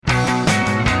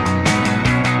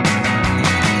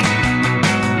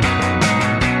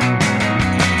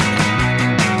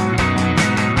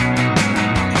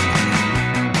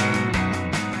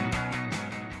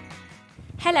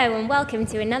Hello and welcome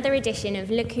to another edition of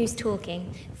Look Who's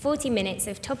Talking, 40 minutes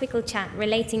of topical chat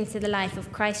relating to the life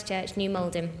of Christchurch, New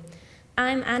Malden.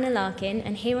 I'm Anna Larkin,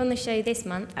 and here on the show this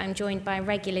month I'm joined by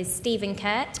regulars Stephen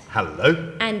Kuhrt.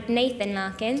 Hello. And Nathan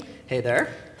Larkin. Hey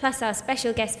there. Plus our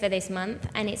special guest for this month,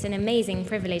 and it's an amazing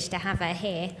privilege to have her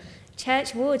here,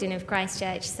 churchwarden of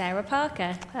Christchurch, Sarah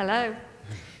Parker. Hello.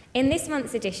 In this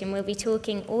month's edition, we'll be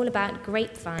talking all about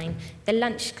Grapevine, the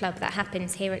lunch club that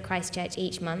happens here at Christchurch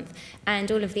each month, and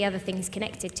all of the other things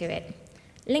connected to it.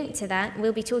 Linked to that,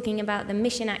 we'll be talking about the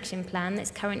mission action plan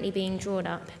that's currently being drawn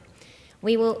up.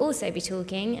 We will also be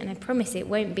talking, and I promise it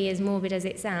won't be as morbid as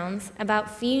it sounds,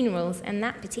 about funerals and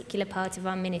that particular part of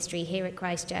our ministry here at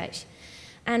Christchurch.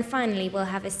 And finally, we'll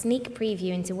have a sneak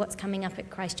preview into what's coming up at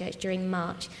Christchurch during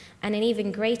March, and an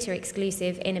even greater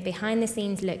exclusive in a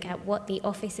behind-the-scenes look at what the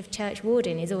Office of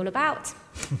Churchwarden is all about.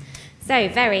 So,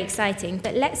 very exciting.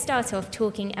 But let's start off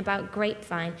talking about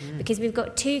Grapevine, because we've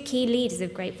got two key leaders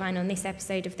of Grapevine on this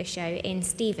episode of the show in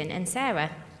Stephen and Sarah.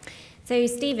 So,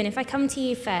 Stephen, if I come to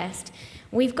you first,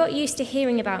 we've got used to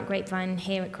hearing about Grapevine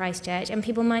here at Christchurch, and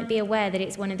people might be aware that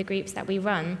it's one of the groups that we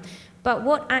run. But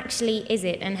what actually is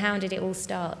it, and how did it all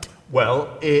start?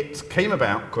 Well, it came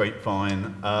about,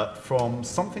 Grapevine, from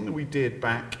something that we did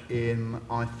back in,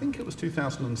 I think it was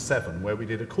 2007, where we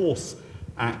did a course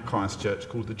at Christchurch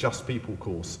called the Just People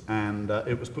course, and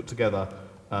it was put together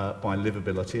by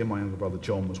Livability, and my younger brother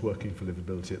John was working for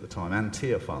Livability at the time, and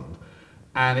Tier Fund.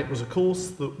 And it was a course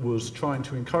that was trying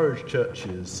to encourage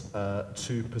churches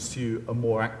to pursue a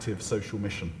more active social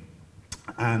mission.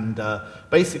 And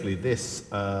basically this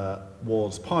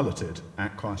was piloted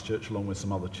at Christchurch along with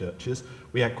some other churches.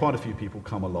 We had quite a few people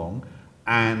come along,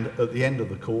 and at the end of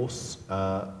the course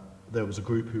there was a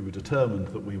group who were determined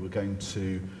that we were going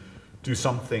to do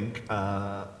something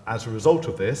as a result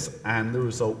of this, and the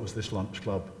result was this lunch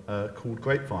club called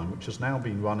Grapevine, which has now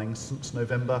been running since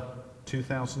November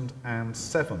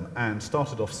 2007 and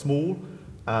started off small.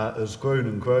 Has grown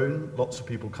and grown, lots of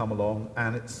people come along,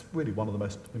 and it's really one of the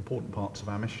most important parts of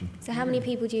our mission. So how many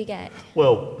people do you get?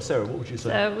 Well, Sarah, what would you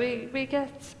say? So we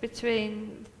get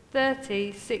between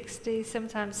 30, 60,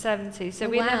 sometimes 70, so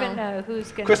we Wow. never know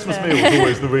who's going to Christmas meal is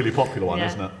always the really popular one, Yeah.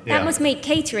 isn't it? That must make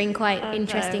catering quite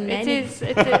interesting then. It is,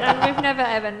 and we've never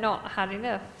ever not had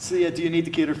enough. So yeah, do you need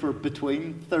to cater for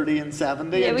between 30 and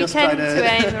 70? Yeah, and we just tend try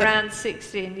to aim around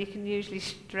 60, and you can usually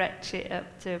stretch it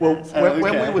up to Well, about 70.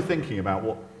 when okay. we were thinking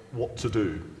about what to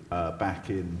do back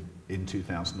in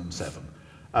 2007,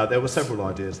 there were several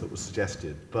ideas that were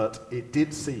suggested, but it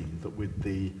did seem that with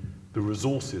the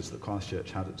resources that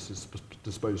Christchurch had at its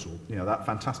disposal, you know, that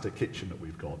fantastic kitchen that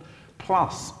we've got,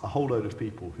 plus a whole load of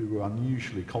people who were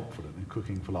unusually confident in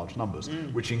cooking for large numbers,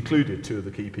 which included two of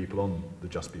the key people on the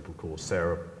Just People course,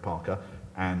 Sarah Parker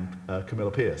and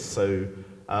Camilla Pierce. So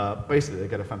basically they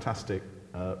get a fantastic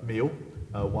meal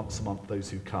once a month, those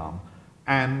who come,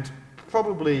 and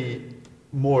probably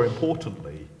more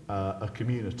importantly, a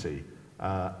community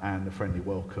and a friendly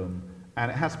welcome. And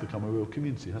it has become a real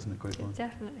community, hasn't it, Grapevine? It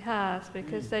definitely has,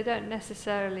 because they don't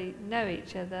necessarily know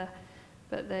each other,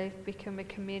 but they've become a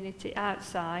community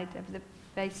outside, and they've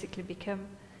basically become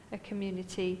a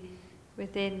community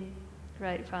within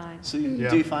Grapevine. So Yeah.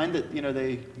 do you find that, you know,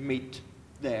 they meet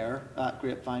there at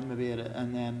Grapevine maybe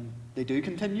and then they do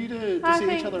continue to I see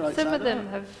think each other outside? some of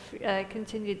them that? have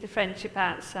continued the friendship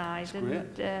outside, That's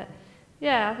and great.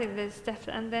 yeah, I think there's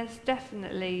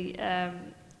definitely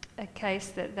a case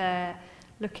that they're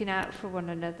looking out for one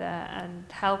another and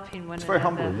helping one It's another.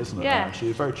 very humbling, isn't it, Yeah. actually?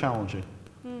 It's very challenging.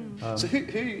 So who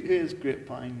is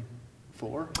Grapevine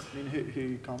for? I mean,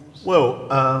 who comes?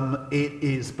 Well, it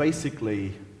is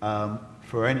basically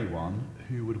for anyone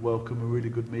who would welcome a really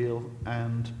good meal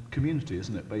and community,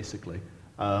 isn't it, basically?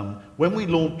 When we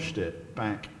launched it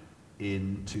back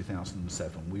in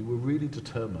 2007, we were really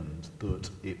determined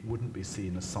that it wouldn't be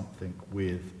seen as something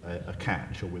with a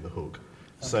catch or with a hook.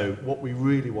 So what we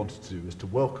really wanted to do was to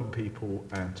welcome people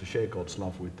and to share God's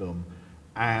love with them,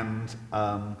 and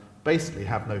basically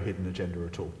have no hidden agenda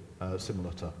at all,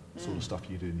 similar to sort of stuff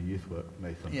you do in the youth work,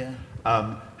 Nathan. Yeah.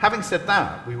 Having said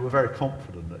that, we were very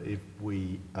confident that if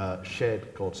we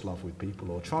shared God's love with people,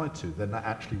 or tried to, then that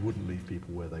actually wouldn't leave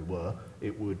people where they were.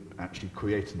 It would actually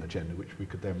create an agenda which we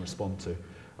could then respond to.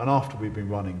 And after we've been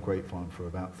running Grapevine for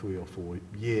about 3 or 4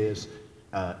 years,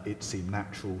 it seemed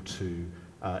natural to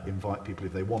invite people,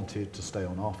 if they wanted, to stay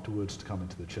on afterwards, to come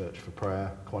into the church for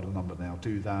prayer. Quite a number now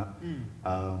do that.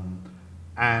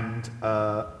 And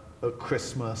at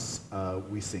Christmas,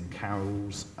 we sing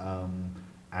carols,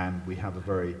 and we have a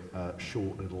very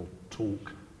short little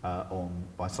talk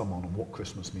by someone on what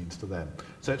Christmas means to them.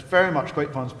 So it's very much,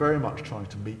 Grapevine's very much trying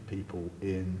to meet people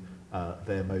in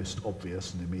their most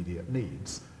obvious and immediate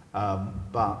needs.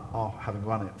 But having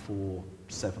run it for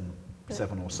seven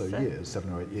or so years,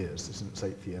 7 or 8 years, it's in its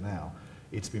 8th year now,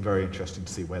 it's been very interesting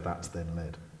to see where that's then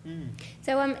led.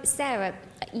 So, Sarah,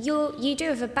 you do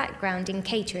have a background in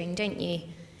catering, don't you?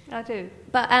 I do.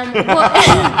 But what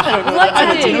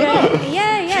did you?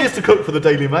 Yeah. She used to cook for the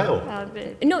Daily Mail. I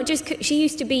did. Not just cook, she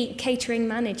used to be catering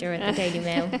manager at the Daily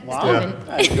Mail. Wow.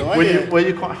 Stephen. Were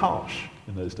you quite harsh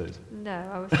in those days? No,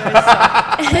 I was very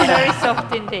soft. Very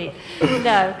soft indeed.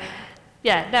 No.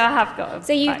 Yeah, no, I have got a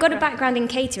So you've got a background in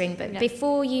catering, but Yeah.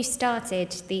 before you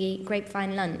started the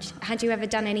Grapevine lunch, had you ever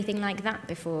done anything like that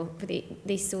before, for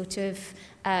this sort of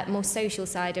more social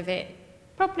side of it?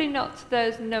 Probably not to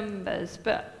those numbers,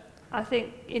 but I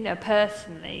think,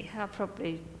 personally, I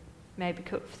probably maybe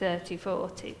cook 30,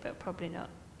 40, but probably not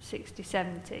 60,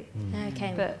 70.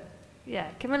 Okay. But, yeah,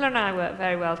 Camilla and I work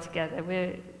very well together.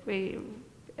 We're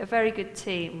a very good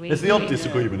team. There's the odd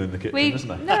disagreement in the kitchen, isn't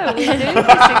there? No, we do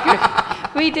disagree.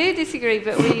 We do disagree,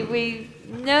 but we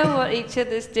know what each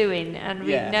other's doing, and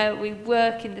we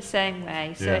work in the same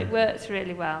way, so it works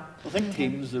really well. I think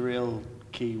team's the real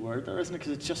key word there, isn't it?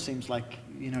 Because it just seems like,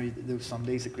 those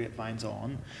Sundays that Grapevine's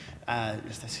on,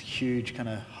 there's this huge kind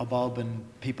of hubbub and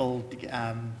people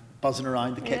buzzing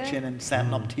around the kitchen and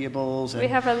setting up tables. And, we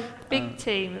have a big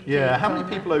team of Yeah, how people.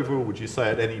 many people overall would you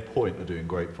say at any point are doing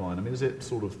Grapevine? I mean, is it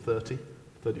sort of 30,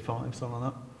 35, something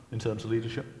like that, in terms of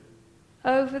leadership?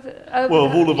 Of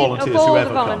all the volunteers of all who the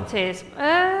ever come. volunteers,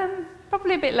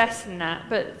 probably a bit less than that,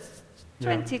 but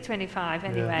 20, 25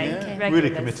 anyway. Yeah. Okay. Really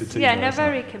regulars. committed team, Yeah, though, no, isn't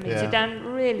very it? committed and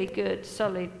really good,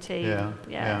 solid team.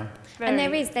 Yeah. And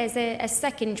Very- there's a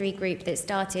secondary group that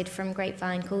started from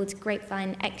Grapevine called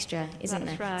Grapevine Extra, isn't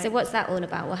That's there? right. So what's that all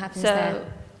about? What happens So, there?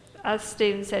 as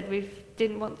Stephen said, we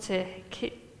didn't want to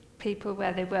keep people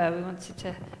where they were. We wanted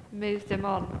to move them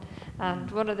on.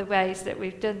 And one of the ways that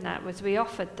we've done that was we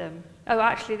offered them. Oh,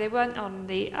 actually, they weren't on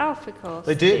the Alpha course.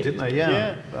 They did, didn't they?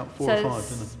 Yeah. About 4 or 5,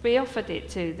 didn't they? We offered it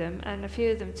to them, and a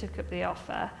few of them took up the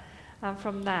offer. And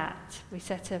from that, we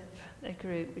set up a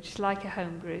group, which is like a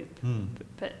home group,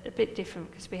 but a bit different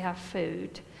because we have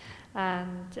food.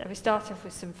 And we start off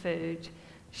with some food,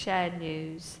 share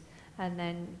news, and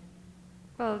then,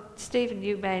 well, Stephen,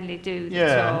 you mainly do the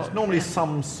talk. It's normally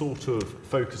some sort of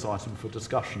focus item for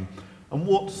discussion. And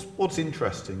what's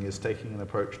interesting is taking an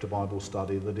approach to Bible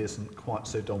study that isn't quite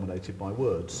so dominated by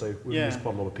words. So we use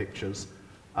quite a lot of pictures.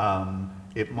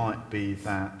 It might be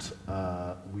that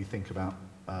we think about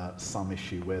some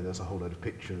issue where there's a whole load of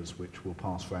pictures which we'll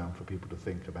pass around for people to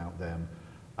think about them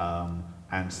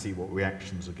and see what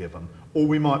reactions are given. Or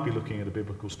we might be looking at a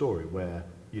biblical story where,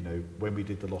 when we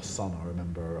did the Lost Son, I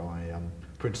remember I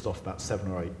printed off about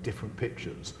 7 or 8 different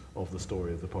pictures of the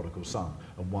story of the prodigal son,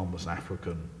 and one was an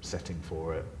African setting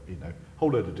for it, a whole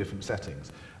load of different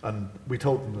settings. And we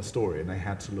told them the story, and they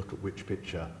had to look at which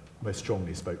picture most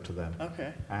strongly spoke to them.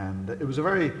 Okay. And it was a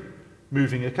very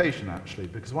moving occasion, actually,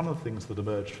 because one of the things that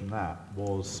emerged from that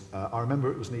was, I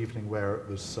remember it was an evening where it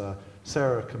was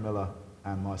Sarah, Camilla,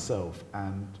 and myself,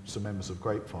 and some members of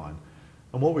Grapevine.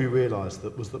 And what we realised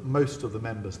was that most of the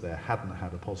members there hadn't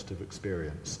had a positive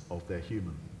experience of their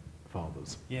human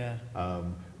fathers. Yeah.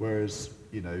 Whereas,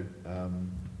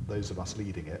 those of us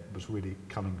leading it was really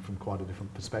coming from quite a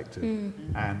different perspective.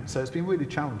 And so it's been really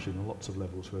challenging on lots of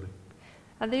levels, really.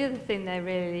 And the other thing they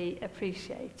really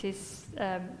appreciate is,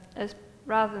 as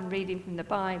rather than reading from the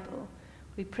Bible,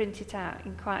 we print it out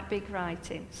in quite big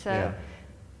writing. So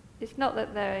it's not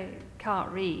that they can't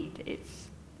read,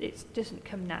 it doesn't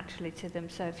come naturally to them.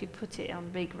 So if you put it on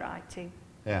big writing,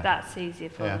 that's easier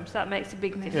for them. So that makes a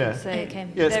big difference. Okay.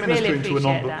 It's they ministering really to a appreciate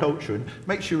non-book that. culture, and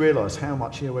makes you realise how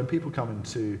much, when people come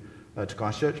into to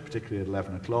Christchurch, particularly at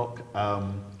 11 o'clock,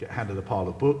 get handed a pile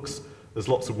of books. There's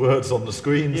lots of words on the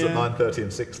screens at 9:30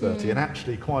 and 6:30, and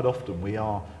actually quite often we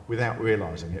are, without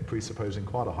realising it, presupposing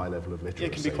quite a high level of literacy.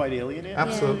 It can be quite alienating.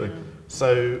 Absolutely.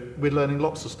 So we're learning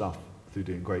lots of stuff through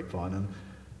doing Grapevine, and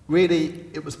really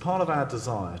it was part of our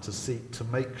desire to seek to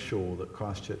make sure that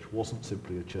Christchurch wasn't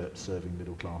simply a church serving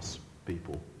middle class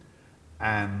people,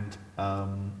 and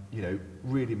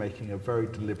really making a very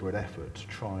deliberate effort to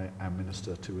try and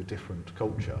minister to a different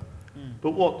culture.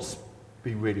 But what's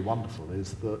been really wonderful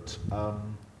is that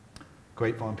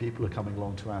Grapevine people are coming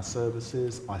along to our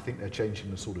services. I think they're changing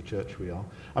the sort of church we are.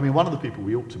 I mean, one of the people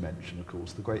we ought to mention, of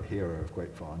course, the great hero of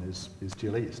Grapevine is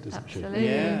Jill East, isn't Absolutely. she?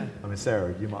 Yeah. I mean,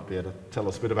 Sarah, you might be able to tell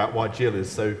us a bit about why Jill is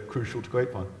so crucial to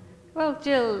Grapevine. Well,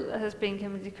 Jill has been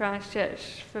coming to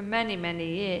Christchurch for many,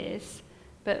 many years,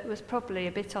 but was probably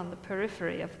a bit on the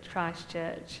periphery of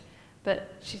Christchurch.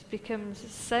 but she's become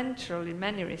central in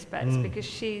many respects because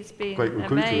she's been Great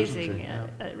recruiter, amazing isn't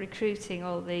she? at recruiting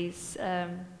all these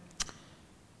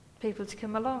people to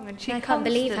come along, and she I can't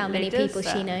believe how many constantly people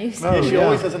does she that. knows. Oh, She yeah.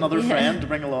 always has another friend to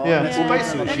bring along. Yeah, Yeah. well,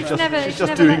 basically, And she's she's just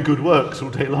never doing let- good works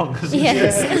all day long, isn't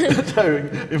Yes. she? So,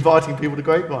 inviting people to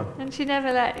Grapevine. And she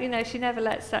never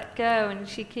lets that go, and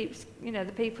she keeps, the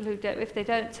people who don't, if they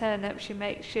don't turn up, she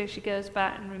makes sure she goes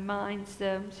back and reminds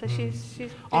them. So she's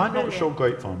been I'm not brilliant. sure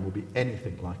Grapevine will be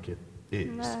anything like it is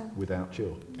No. without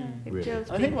Jill. No, it really. Jill's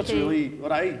I think been key.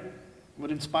 what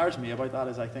inspires me about that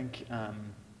is I think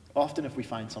often if we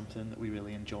find something that we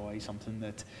really enjoy, something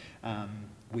that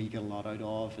we get a lot out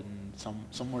of, and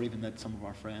somewhere even that some of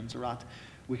our friends are at,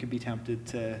 we can be tempted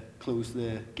to close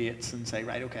the gates and say,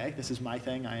 right, okay, this is my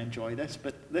thing, I enjoy this.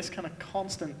 But this kind of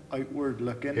constant outward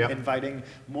looking, inviting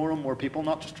more and more people,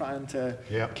 not just trying to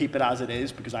keep it as it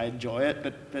is because I enjoy it,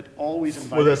 but always inviting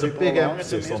people along. Well, there's a big It's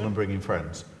emphasis on amazing. them bringing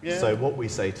friends. Yeah. So what we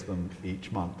say to them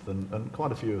each month, and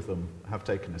quite a few of them have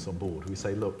taken this on board, we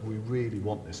say, look, we really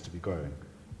want this to be growing.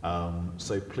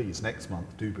 So please, next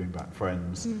month, do bring back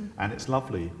friends. And it's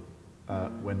lovely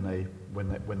when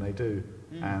they do.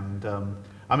 And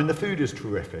I mean, the food is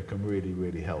terrific and really,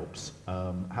 really helps.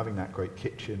 Having that great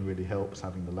kitchen really helps,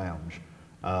 having the lounge.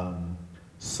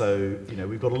 So,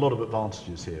 we've got a lot of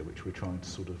advantages here, which we're trying to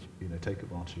sort of, take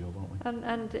advantage of, aren't we?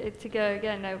 And to go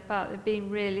again about it being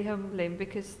really humbling,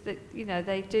 because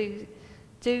they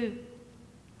do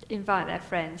invite their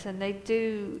friends, and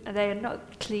they are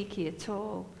not cliquey at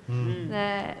all.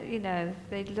 They're,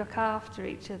 they look after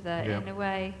each other in a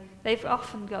way. They've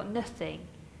often got nothing,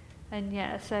 and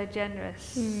yet are so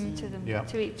generous to them,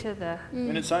 to each other.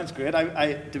 And it sounds great.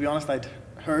 I to be honest, I'd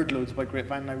heard loads about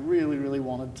Grapevine, and I really, really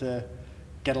wanted to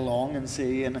get along and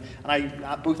see. And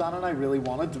both Anna and I really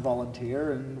wanted to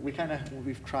volunteer, and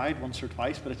we've tried once or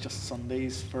twice, but it's just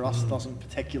Sundays for us doesn't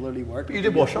particularly work. But you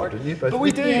did wash up, didn't you? But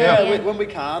we do, when we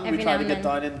can, Every we try now to and get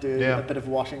then. down and do a bit of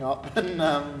washing up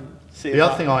and see. The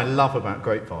other thing I love about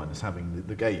Grapevine is having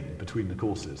the game between the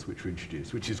courses, which we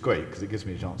introduced, which is great because it gives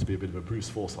me a chance to be a bit of a Bruce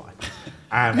Forsyth.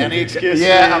 And Any excuse.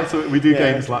 Yeah, absolutely. We do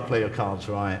games like Play Your Cards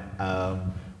Right.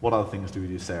 What other things do we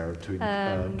do, Sarah?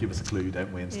 Give us a clue,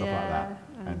 don't we, and stuff like that,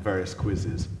 and various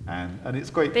quizzes, and it's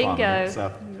great fun.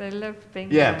 Bingo. They love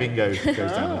bingo. Yeah, bingo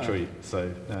goes down the treat,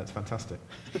 so it's fantastic.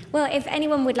 Well, if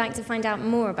anyone would like to find out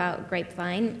more about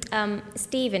Grapevine,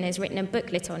 Stephen has written a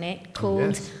booklet on it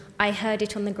called I Heard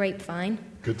It on the Grapevine.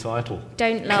 Good title.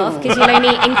 Don't laugh, because you'll only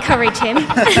encourage him.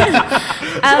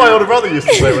 That's what my older brother used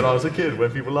to say when I was a kid,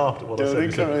 when people laughed at what I said. He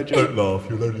said, encourage don't laugh,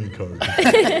 you'll only encourage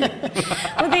him.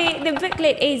 Well, the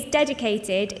booklet is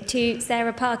dedicated to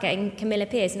Sarah Parker and Camilla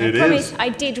Pierce, and It I promise is. I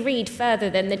did read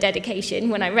further than the dedication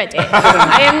when I read it.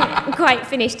 I haven't quite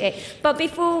finished it. But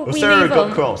before we Sarah move got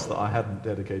on... cross that I hadn't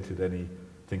dedicated anything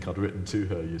I'd written to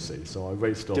her, you see, so I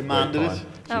raced off. Demanded Grapevine.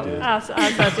 it. She Oh, did. as I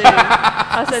do.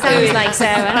 As I Sounds do. like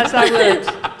Sarah. As I would.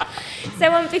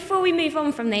 So before we move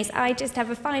on from this, I just have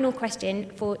a final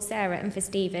question for Sarah and for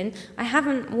Stephen. I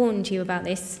haven't warned you about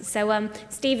this. So,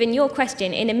 Stephen, your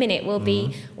question in a minute will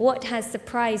be, what has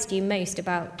surprised you most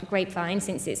about Grapevine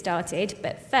since it started?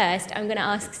 But first, I'm going to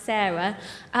ask Sarah,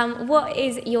 what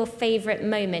is your favourite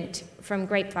moment from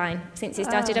Grapevine since it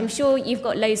started? I'm sure you've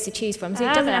got loads to choose from, so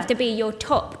it doesn't have to be your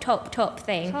top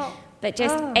thing, but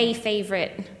just a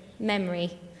favourite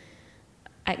memory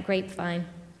at Grapevine.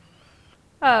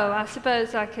 Oh, I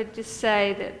suppose I could just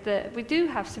say that we do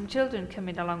have some children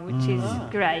coming along, which is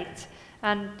great.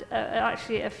 And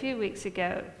actually, a few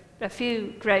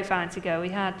Grapevines ago, we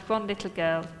had one little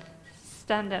girl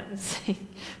stand up and sing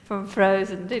from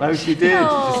Frozen, didn't Oh, she did.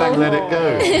 Oh. She sang Let It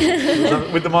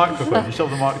Go. With the microphone. You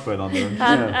shoved the microphone under her.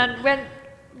 And went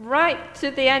right to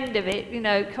the end of it,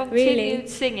 continued Really?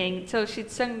 singing till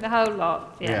she'd sung the whole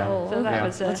lot. Yeah. So that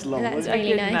was That's lovely. That's a really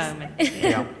good nice. moment.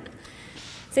 Yeah.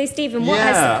 So, Stephen, what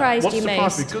has surprised What you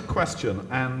surprised most? me? Good question.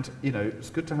 And, it's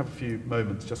good to have a few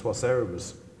moments just while Sarah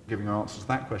was giving her answers to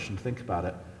that question to think about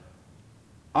it.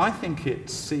 I think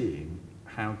it's seeing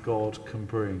how God can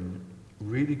bring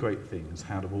really great things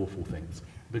out of awful things.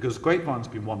 Because Grapevine's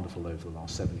been wonderful over the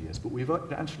last 7 years, but we've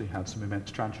actually had some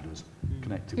immense tragedies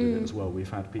connected with it as well.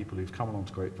 We've had people who've come along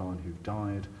to Grapevine who've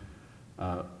died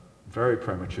very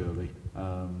prematurely.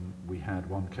 We had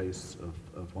one case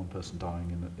of one person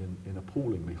dying in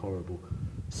appallingly horrible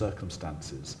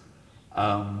circumstances.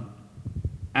 And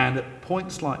at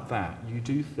points like that, you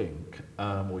do think,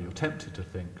 or you're tempted to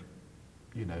think,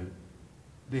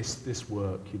 this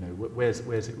work,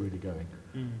 where's it really going?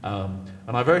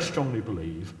 And I very strongly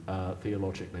believe,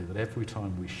 theologically, that every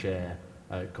time we share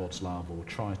God's love or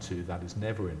try to, that is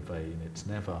never in vain. It's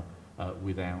never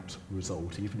without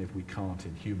result, even if we can't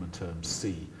in human terms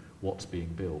see what's being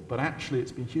built. But actually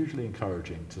it's been hugely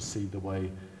encouraging to see the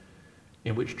way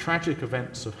in which tragic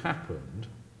events have happened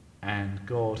and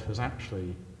God has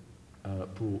actually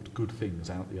brought good things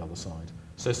out the other side.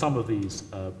 So some of these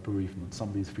bereavements, some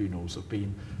of these funerals have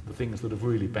been the things that have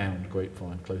really bound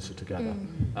Grapevine closer together.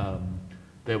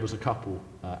 There was a couple,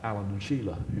 Alan and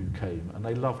Sheila, who came, and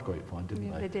they loved Grapevine,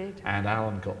 didn't they? They did. And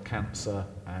Alan got cancer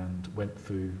and went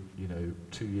through,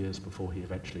 2 years before he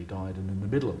eventually died, and in the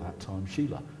middle of that time,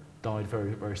 Sheila died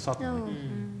very, very suddenly.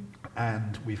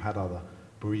 And we've had other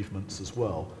bereavements as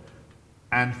well.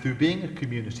 And through being a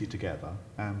community together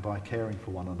and by caring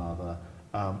for one another,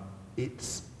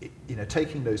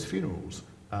 taking those funerals,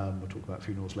 we'll talk about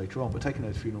funerals later on, but taking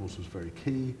those funerals was very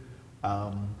key.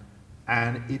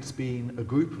 And it's been a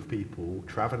group of people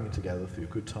travelling together through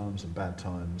good times and bad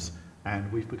times,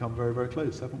 and we've become very, very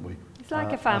close, haven't we? It's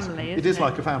like a family, isn't it? It is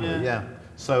like a family, yeah.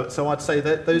 So I'd say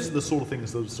that those are the sort of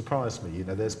things that have surprised me.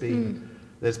 There's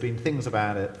been things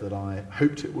about it that I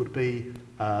hoped it would be.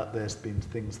 There's been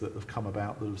things that have come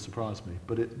about that have surprised me.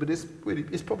 But it's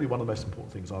probably one of the most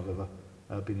important things I've ever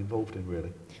been involved in,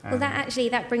 really. Well,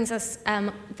 that brings us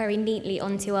very neatly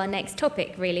onto our next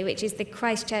topic, really, which is the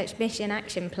Christchurch Mission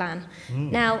Action Plan.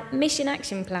 Now, Mission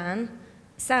Action Plan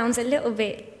sounds a little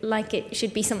bit like it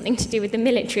should be something to do with the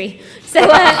military. So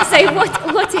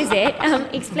what is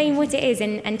it? Explain what it is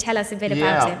and tell us a bit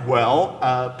about it.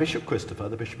 Well, Bishop Christopher,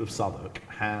 the Bishop of Southwark,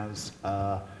 has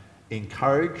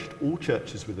encouraged all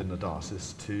churches within the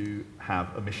diocese to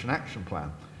have a mission action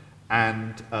plan.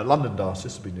 And London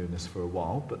Diocese have been doing this for a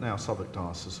while, but now Southwark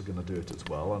Diocese are going to do it as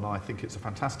well, and I think it's a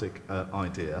fantastic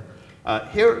idea.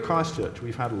 Here at Christchurch,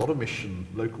 we've had a lot of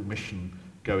local mission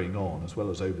going on, as well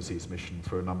as overseas mission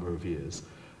for a number of years.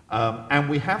 And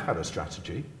we have had a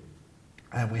strategy,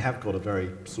 and we have got a very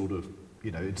sort of,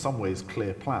 in some ways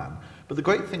clear plan. But the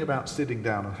great thing about sitting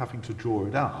down and having to draw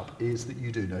it up is that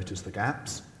you do notice the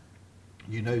gaps.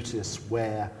 You notice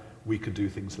where we could do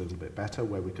things a little bit better,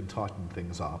 where we can tighten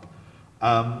things up.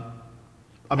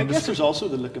 I guess there's also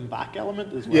the looking back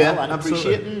element as well, and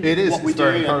absolutely. appreciating what we do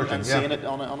encouraging, and seeing it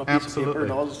on a piece of paper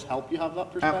does help you have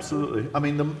that perspective. Absolutely. I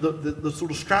mean, the sort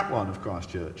of strapline of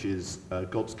Christchurch is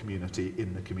God's community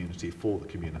in the community for the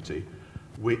community,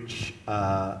 which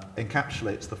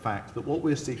encapsulates the fact that what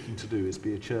we're seeking to do is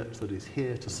be a church that is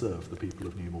here to serve the people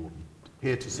of New Malden,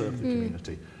 here to serve the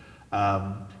community.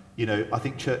 I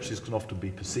think churches can often be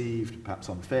perceived, perhaps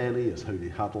unfairly, as holy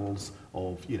huddles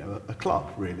of, a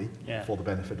club, really, for the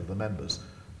benefit of the members.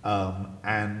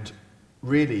 And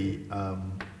really,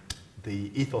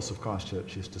 the ethos of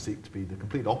Christchurch is to seek to be the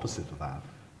complete opposite of that,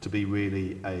 to be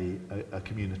really a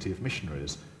community of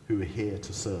missionaries who are here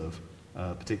to serve,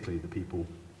 particularly the people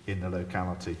in the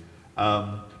locality.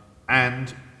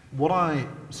 And what I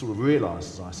sort of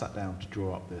realised as I sat down to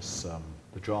draw up this,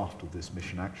 the draft of this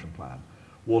mission action plan,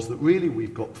 was that really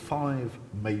we've got 5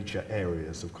 major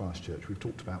areas of Christchurch. We've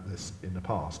talked about this in the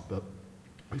past, but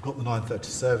we've got the 9:30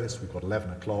 service, we've got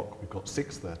 11 o'clock, we've got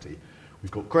 6:30,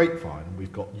 we've got Grapevine, and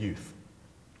we've got youth.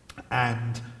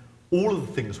 And all of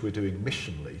the things we're doing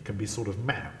missionally can be sort of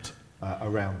mapped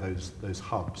around those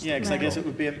hubs. Yeah, because I guess it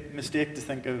would be a mistake to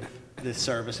think of the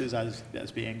services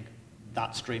as being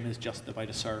that stream is just about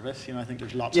a service. I think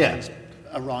there's lots of things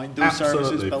around those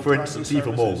services. Built For instance,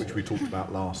 Even More, which we talked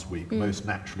about last week, most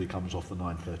naturally comes off the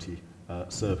 9:30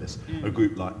 service. A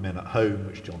group like Men at Home,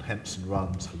 which John Henson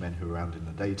runs for men who are around in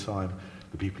the daytime,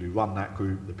 the people who run that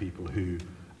group, the people who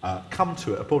come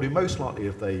to it are probably most likely,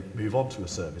 if they move on to a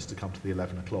service, to come to the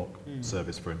 11 o'clock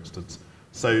service, for instance.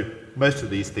 So most of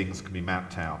these things can be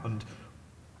mapped out. And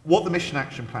what the Mission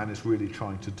Action Plan is really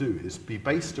trying to do is be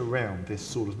based around this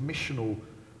sort of missional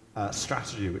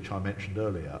strategy, which I mentioned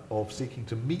earlier, of seeking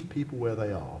to meet people where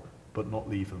they are, but not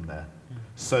leave them there.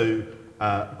 So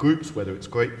groups, whether it's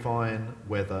Grapevine,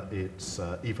 whether it's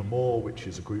Even More, which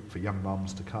is a group for young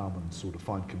mums to come and sort of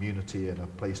find community and a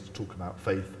place to talk about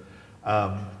faith.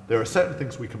 There are certain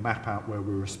things we can map out where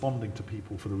we're responding to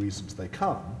people for the reasons they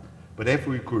come, but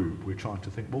every group we're trying to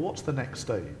think, well, what's the next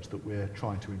stage that we're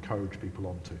trying to encourage people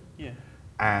onto? Yeah.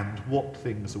 And what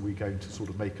things are we going to sort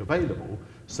of make available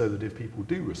so that if people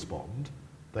do respond,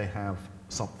 they have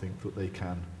something that they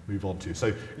can move on to.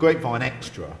 So Grapevine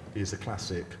Extra is a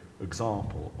classic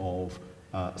example of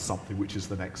something which is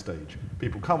the next stage.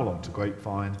 People come along to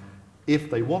Grapevine. If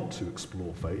they want to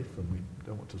explore faith, and we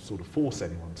don't want to sort of force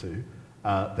anyone to,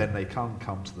 then they can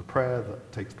come to the prayer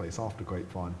that takes place after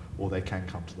Grapevine, or they can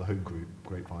come to the home group,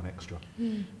 Grapevine Extra.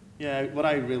 Yeah, what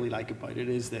I really like about it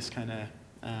is this kind of,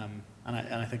 and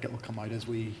I think it will come out as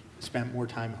we spend more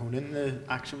time honing the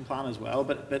action plan as well,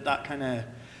 but that kind of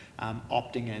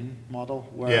opting in model,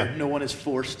 where no one is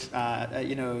forced,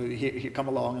 here, come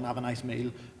along and have a nice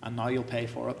meal, and now you'll pay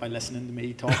for it by listening to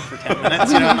me talk for 10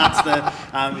 minutes, and that's the,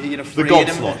 free, the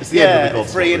Godslot. It's the end of the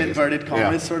Godslot, free and inverted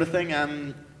commas sort of thing.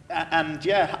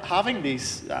 Having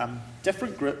these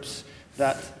different groups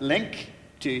that link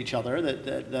to each other,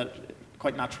 that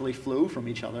quite naturally flow from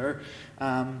each other,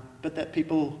 but that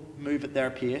people move at their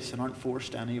pace and aren't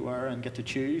forced anywhere and get to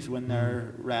choose when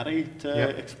they're ready to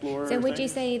explore. So would you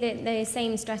say that the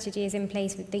same strategy is in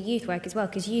place with the youth work as well?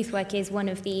 Because youth work is one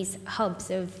of these hubs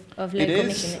of local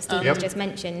mission that Steve just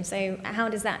mentioned. So how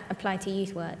does that apply to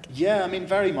youth work? Yeah, I mean,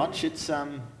 very much. It's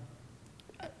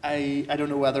I don't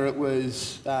know whether it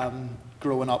was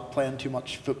growing up playing too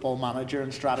much Football Manager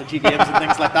and strategy games and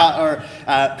things like that, or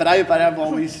but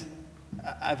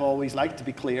I've always liked to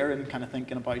be clear and kind of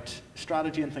thinking about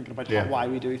strategy and thinking about why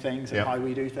we do things and how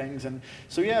we do things. And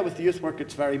so, with the youth work,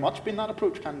 it's very much been that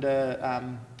approach. Kind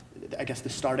of, I guess the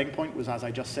starting point was, as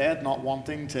I just said, not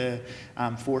wanting to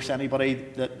force anybody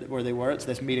where they were. It's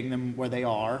this meeting them where they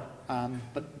are,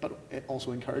 but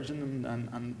also encouraging them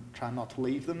and trying not to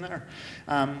leave them there.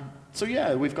 So,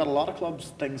 we've got a lot of clubs,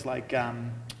 things like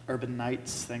Urban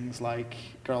Nights, things like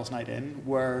Girls' Night In,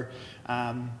 where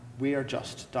we are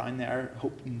just down there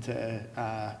hoping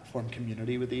to form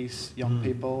community with these young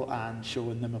people and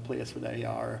showing them a place where they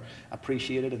are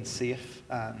appreciated and safe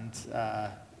and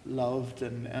loved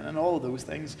and all of those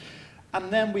things. And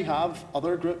then we have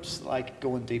other groups like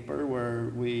Going Deeper,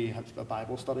 where we have a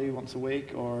Bible study once a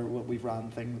week, or we've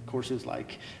run courses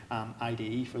like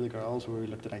ID for the girls, where we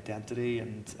looked at identity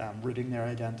and rooting their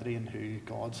identity in who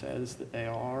God says that they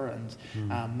are, and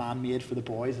Man-Made for the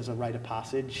boys as a rite of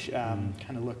passage,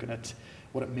 kind of looking at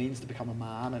what it means to become a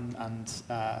man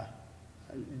and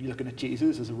looking at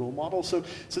Jesus as a role model. So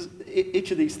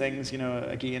each of these things,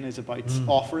 again, is about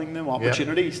offering them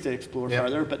opportunities to explore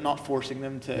further, but not forcing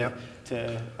them to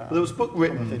well, there was a book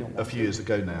written a few years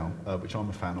ago now, which I'm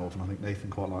a fan of, and I think Nathan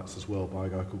quite likes as well, by a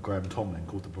guy called Graham Tomlin,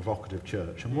 called The Provocative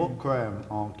Church. And what Graham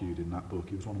argued in that book,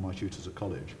 he was one of my tutors at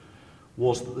college,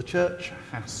 was that the church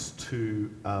has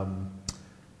to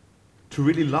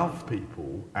really love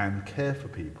people and care for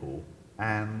people,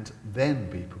 and then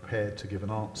be prepared to give an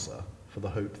answer for the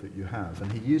hope that you have.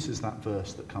 And he uses that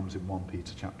verse that comes in 1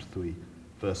 Peter chapter 3,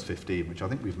 verse 15, which I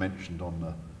think we've mentioned on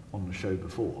the show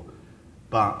before,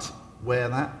 but where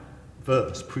that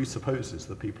verse presupposes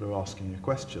that people are asking a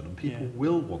question, and people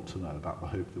will want to know about the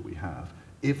hope that we have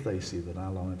if they see that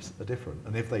our lives are different,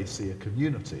 and if they see a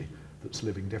community that's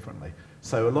living differently.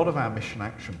 So a lot of our mission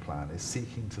action plan is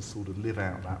seeking to sort of live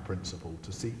out that principle,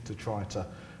 to seek to try to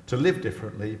live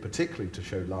differently, particularly to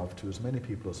show love to as many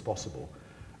people as possible,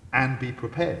 and be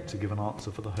prepared to give an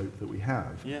answer for the hope that we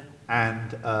have. Yeah.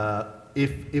 And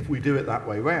if we do it that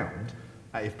way round,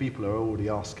 if people are already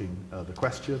asking the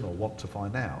question or want to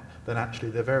find out, then actually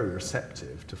they're very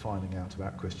receptive to finding out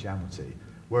about Christianity.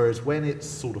 Whereas when it's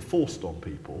sort of forced on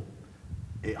people,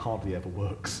 it hardly ever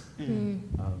works. And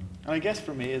I guess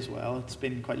for me as well, it's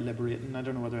been quite liberating. I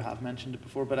don't know whether I have mentioned it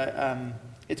before, but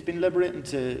it's been liberating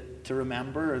to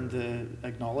remember and to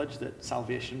acknowledge that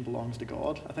salvation belongs to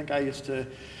God. I think I used to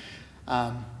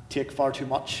take far too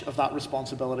much of that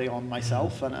responsibility on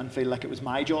myself and feel like it was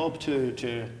my job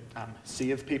to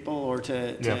save people or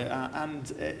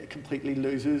and it completely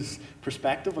loses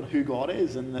perspective on who God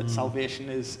is and that salvation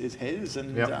is His.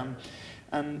 And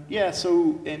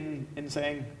so in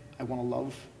saying I want to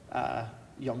love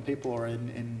young people, or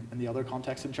in the other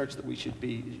context in church that we should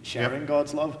be sharing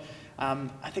God's love,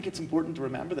 I think it's important to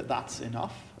remember that that's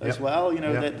enough as well.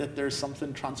 That there's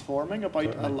something transforming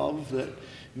about a love that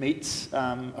meets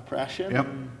oppression.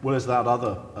 Well, there's that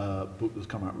other book that's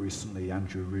come out recently,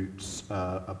 Andrew Root's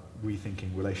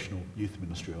Rethinking Relational Youth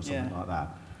Ministry or something like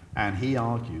that. And he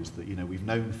argues that we've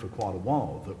known for quite a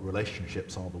while that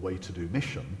relationships are the way to do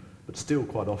mission, but still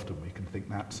quite often we can think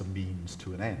that's a means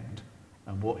to an end.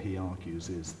 And what he argues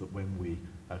is that when we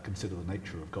consider the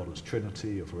nature of God as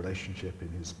Trinity, of relationship in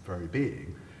His very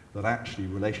being, that actually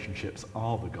relationships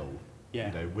are the goal.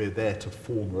 We're there to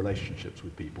form relationships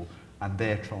with people, and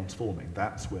they're transforming.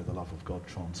 That's where the love of God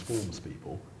transforms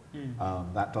people.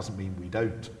 That doesn't mean we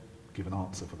don't give an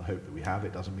answer for the hope that we have.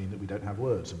 It doesn't mean that we don't have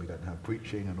words and we don't have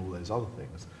preaching and all those other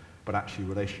things. But actually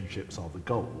relationships are the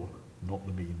goal, not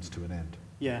the means to an end.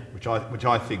 Which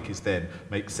I think is then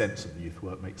makes sense of the youth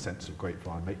work, makes sense of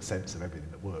Grapevine, makes sense of everything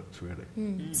that works, really.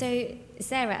 So,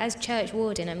 Sarah, as church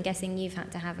warden, I'm guessing you've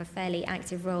had to have a fairly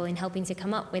active role in helping to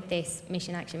come up with this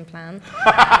mission action plan.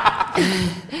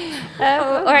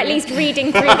 Or at least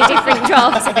reading through the different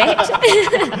drafts of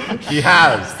it. She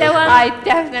has. So I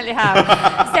definitely have.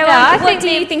 So what do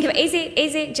you think of it?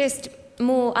 Is it just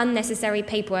more unnecessary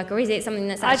paperwork, or is it something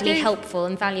that's actually helpful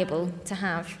and valuable to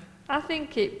have? I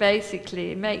think it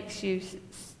basically makes you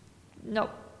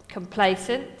not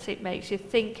complacent. It makes you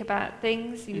think about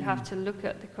things. You have to look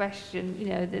at the question,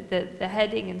 the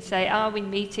heading, and say, are we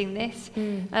meeting this?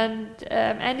 And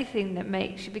anything that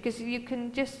makes you, because you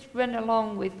can just run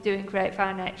along with doing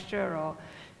Grapevine Extra or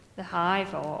the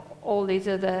Hive or all these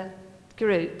other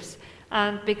groups,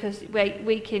 and because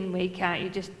week in, week out, you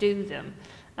just do them.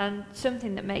 And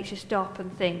something that makes you stop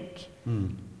and think,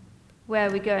 where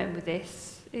are we going with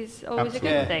this? Is always Absolutely.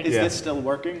 a good thing. Is this still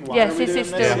working? Why Yes, are we this doing is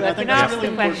still this? working. I think Ask that's a the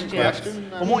really important question.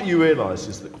 question. And what you realise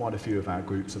is that quite a few of our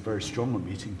groups are very strong at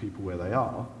meeting people where they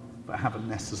are, but haven't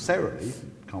necessarily,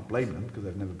 can't blame them because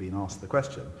they've never been asked the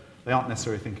question, they aren't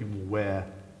necessarily thinking, well, where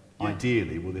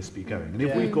ideally will this be going? And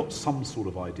if we've got some sort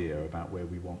of idea about where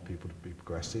we want people to be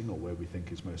progressing, or where we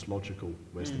think is most logical,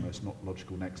 where's the most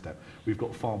logical next step, we've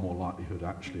got far more likelihood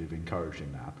actually of encouraging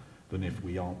that than if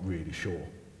we aren't really sure.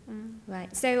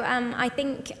 Right. So I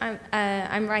think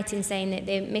I'm right in saying that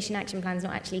the mission action plan is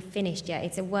not actually finished yet.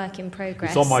 It's a work in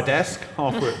progress. It's on my desk,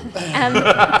 half written.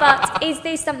 But is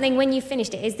this something, when you've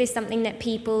finished it, is this something that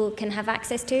people can have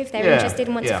access to if they're interested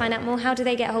and want to find out more? How do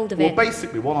they get hold of it? Well,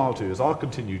 basically what I'll do is I'll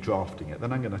continue drafting it,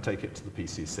 then I'm going to take it to the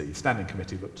PCC. Standing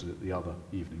committee looked at it the other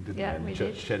evening, didn't they? And the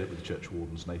church shared it with the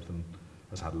churchwardens. Nathan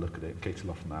has had a look at it, Katie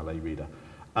Loughlin, our lay reader.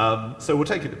 So we'll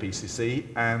take it to PCC,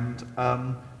 and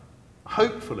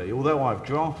hopefully, although I've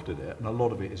drafted it, and a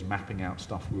lot of it is mapping out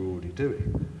stuff we're already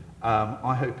doing,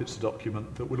 I hope it's a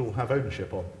document that we'll all have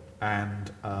ownership on.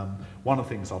 And one of the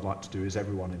things I'd like to do is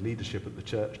everyone in leadership at the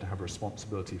church to have a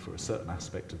responsibility for a certain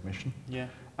aspect of mission.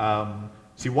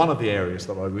 See, one of the areas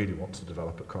that I really want to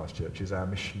develop at Christchurch is our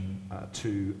mission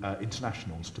to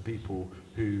internationals, to people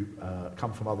who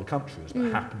come from other countries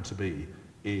but happen to be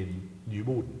in New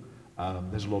Malden.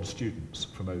 There's a lot of students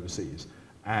from overseas.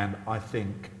 And I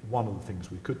think one of the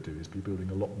things we could do is be building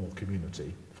a lot more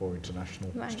community for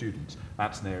international students.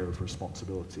 That's an area of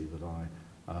responsibility that I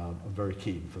am very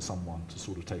keen for someone to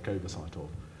sort of take oversight of.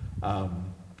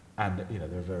 And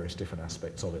there are various different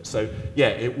aspects of it. So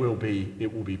it will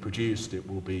be produced, it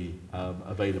will be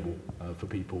available for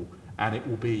people, and it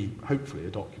will be hopefully a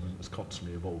document that's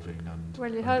constantly evolving and well,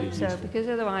 you and hope being so, useful. because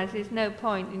otherwise there's no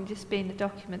point in just being a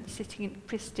document sitting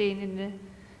pristine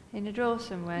in a drawer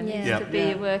somewhere. It needs to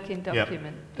be a working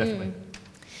document. Definitely.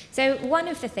 So one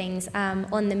of the things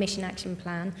on the mission action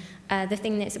plan, the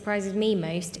thing that surprises me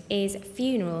most is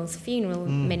funeral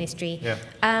ministry.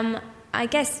 I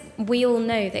guess we all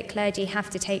know that clergy have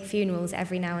to take funerals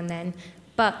every now and then,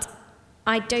 but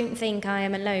I don't think I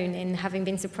am alone in having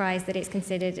been surprised that it's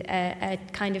considered a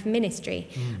kind of ministry.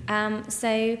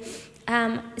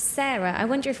 Sarah, I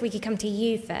wonder if we could come to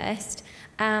you first.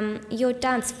 Your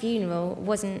dad's funeral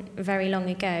wasn't very long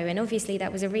ago, and obviously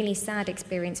that was a really sad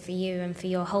experience for you and for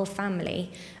your whole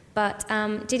family. But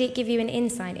did it give you an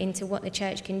insight into what the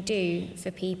church can do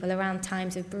for people around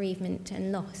times of bereavement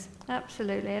and loss?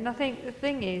 Absolutely, and I think the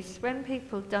thing is, when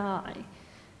people die,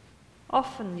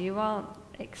 often you aren't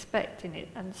expecting it,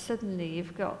 and suddenly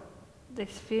you've got this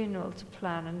funeral to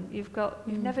plan, and you've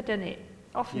never done it.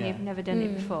 Often you've never done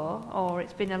it before, or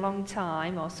it's been a long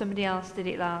time, or somebody else did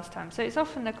it last time. So it's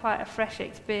often quite a fresh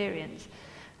experience,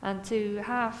 and to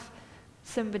have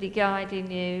somebody guiding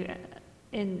you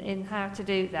in how to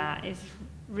do that is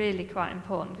really quite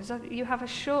important, because you have a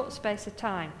short space of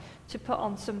time to put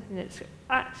on something that's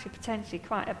actually potentially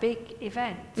quite a big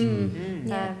event.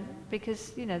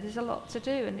 Because there's a lot to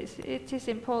do, and it is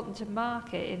important to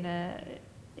mark it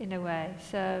in a way.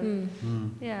 So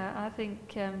I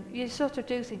think you sort of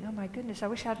do think, oh my goodness, I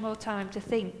wish I had more time to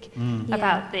think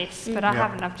about this, but I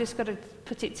haven't. I've just got to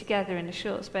put it together in a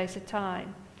short space of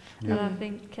time. And I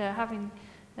think having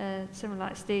someone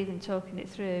like Stephen talking it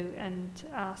through and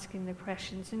asking the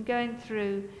questions and going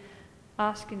through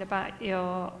asking about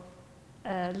your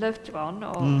loved one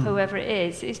or whoever it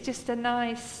is, it's just a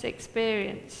nice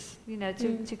experience,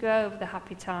 to go over the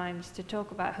happy times, to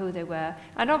talk about who they were.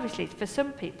 And obviously for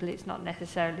some people it's not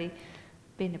necessarily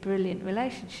been a brilliant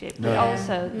relationship, but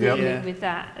also dealing with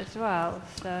that as well.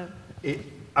 So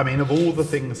of all the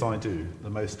things I do, the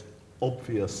most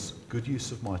obvious good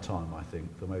use of my time, I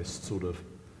think, the most sort of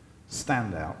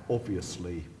standout,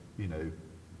 obviously,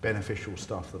 beneficial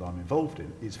stuff that I'm involved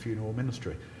in is funeral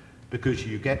ministry. Because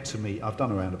you get to meet, I've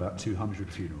done around about 200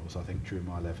 funerals, I think, during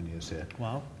my 11 years here.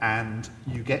 Wow. And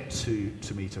you get to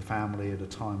meet a family at a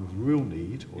time of real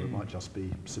need, or it might just be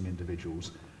some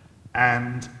individuals,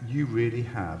 and you really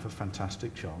have a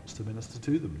fantastic chance to minister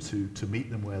to them, to meet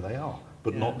them where they are,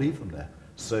 but not leave them there.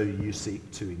 So you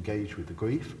seek to engage with the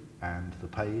grief and the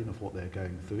pain of what they're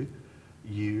going through.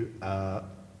 You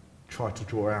try to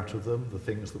draw out of them the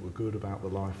things that were good about the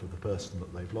life of the person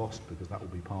that they've lost, because that will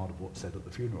be part of what's said at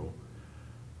the funeral.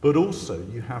 But also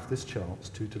you have this chance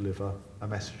to deliver a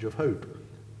message of hope.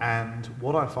 And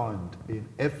what I find in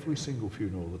every single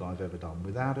funeral that I've ever done,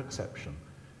 without exception,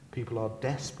 people are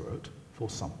desperate for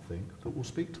something that will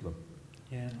speak to them.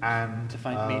 Yeah. And to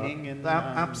find meaning in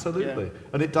absolutely. Yeah.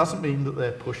 And it doesn't mean that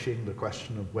they're pushing the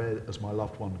question of where has my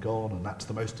loved one gone, and that's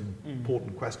the most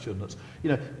important question. That's,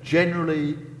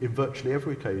 generally in virtually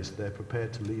every case they're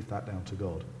prepared to leave that down to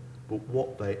God. But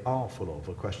what they are full of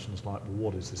are questions like,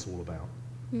 well, what is this all about?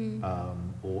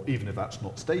 Or even if that's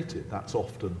not stated, that's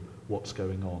often what's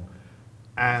going on.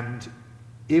 And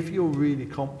if you're really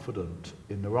confident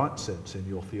in the right sense in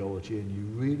your theology, and you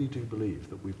really do believe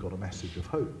that we've got a message of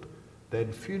hope, then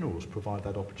funerals provide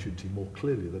that opportunity more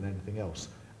clearly than anything else.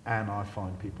 And I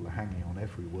find people are hanging on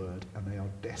every word, and they are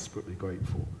desperately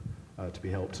grateful to be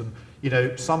helped.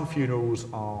 And, some funerals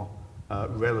are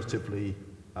relatively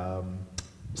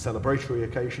celebratory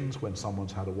occasions when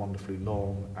someone's had a wonderfully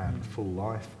long and full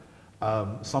life.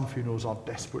 Some funerals are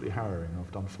desperately harrowing.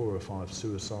 I've done 4 or 5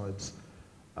 suicides,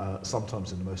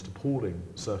 sometimes in the most appalling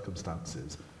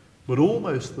circumstances. But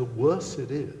almost the worse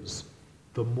it is,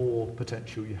 the more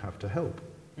potential you have to help.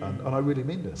 And I really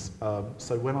mean this.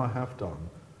 So when I have done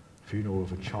funeral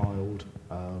of a child,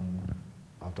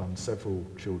 I've done several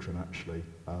children actually,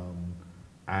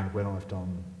 and when I've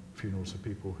done funerals of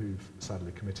people who've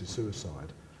sadly committed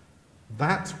suicide,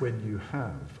 that's when you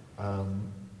have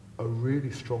a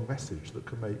really strong message that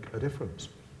can make a difference.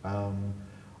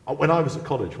 When I was at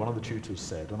college, one of the tutors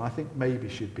said, and I think maybe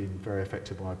she'd been very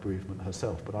affected by bereavement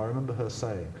herself, but I remember her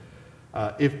saying,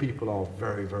 if people are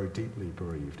very, very deeply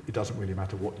bereaved, it doesn't really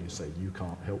matter what you say, you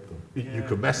can't help them. Yeah. You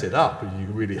can mess it up and you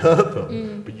can really hurt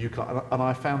them, but you can't. And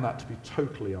I found that to be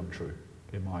totally untrue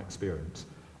in my experience.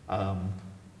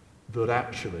 That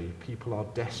actually people are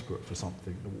desperate for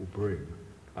something that will bring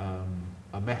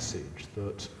a message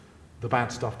that the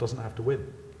bad stuff doesn't have to win.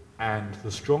 And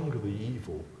the stronger the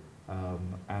evil,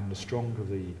 and the stronger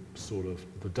the sort of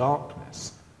the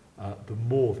darkness, the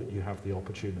more that you have the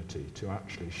opportunity to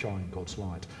actually shine God's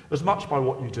light, as much by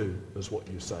what you do as what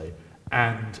you say.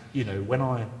 And when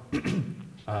I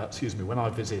when I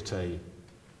visit a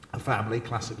family,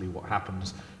 classically what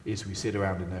happens is we sit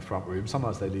around in their front room.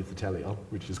 Sometimes they leave the telly on,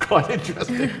 which is quite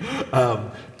interesting.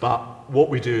 But what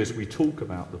we do is we talk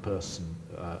about the person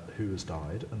who has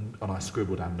died, and I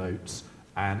scribble down notes.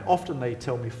 And often they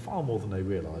tell me far more than they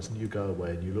realise, and you go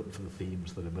away and you look for the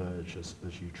themes that emerge as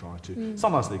you try to.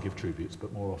 Sometimes they give tributes,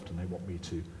 but more often they want me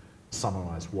to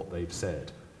summarise what they've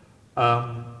said.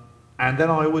 And then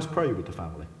I always pray with the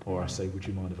family, or I say, would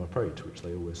you mind if I prayed? To which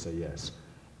they always say yes.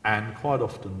 And quite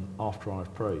often after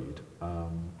I've prayed,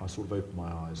 I sort of open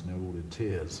my eyes and they're all in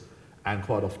tears. And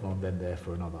quite often I'm then there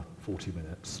for another 40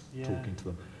 minutes talking to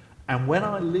them. And when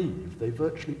I leave, they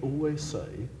virtually always say,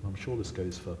 and I'm sure this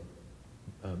goes for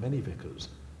many vicars,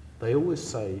 they always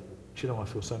say, do you know, I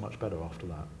feel so much better after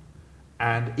that.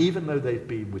 And even though they've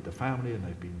been with the family and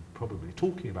they've been probably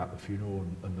talking about the funeral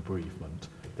and the bereavement,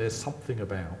 there's something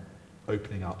about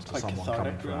opening up to someone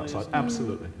coming from outside.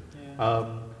 Absolutely.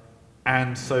 Yeah.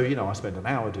 And so, I spend an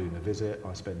hour doing the visit,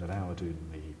 I spend an hour doing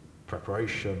the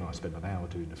preparation, I spend an hour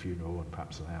doing the funeral, and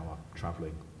perhaps an hour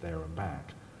travelling there and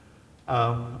back.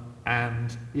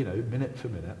 And, minute for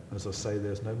minute, as I say,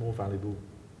 there's no more valuable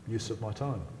use of my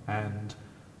time. And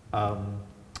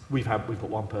we've got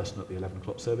one person at the 11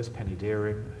 o'clock service, Penny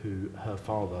Deering, who her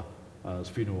father's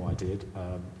funeral I did,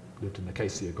 lived in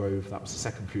Acacia Grove. That was the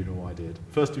second funeral I did.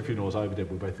 First 2 funerals I ever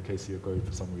did were both Acacia Grove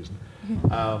for some reason.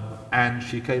 And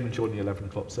she came and joined the 11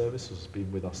 o'clock service, has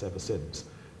been with us ever since.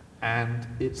 And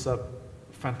it's a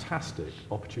fantastic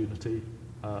opportunity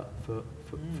for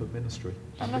ministry.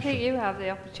 And I think you have the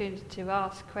opportunity to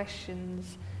ask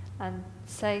questions and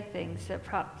say things that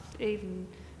perhaps even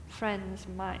friends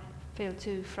might feel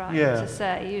too frightened to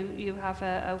say. You have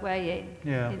a way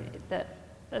in that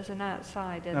as an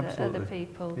outsider that other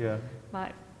people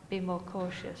might be more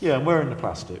cautious. Yeah, and wearing the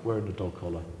plastic, wearing the dog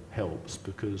collar helps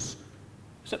because...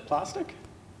 Is it plastic?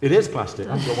 It is plastic.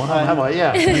 I've got one on, have I?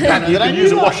 Yeah. You can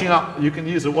use a washing up. You can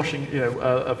use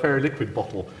a fairy liquid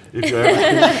bottle if you're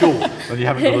ever short and you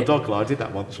haven't got a dog collar. I did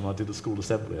that once when I did a school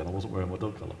assembly and I wasn't wearing my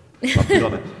dog collar. I've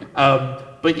got it.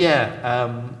 But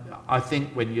I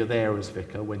think when you're there as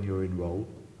vicar, when you're in role,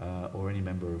 or any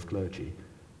member of clergy,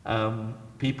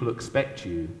 people expect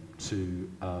you to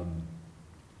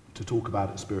talk about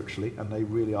it spiritually, and they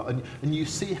really are. And you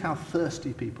see how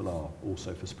thirsty people are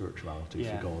also for spirituality,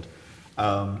 for God.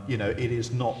 It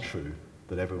is not true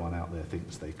that everyone out there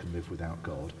thinks they can live without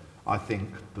God. I think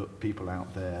that people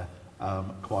out there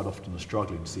quite often are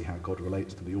struggling to see how God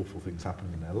relates to the awful things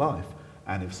happening in their life.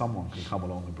 And if someone can come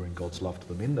along and bring God's love to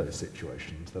them in those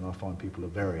situations, then I find people are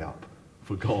very up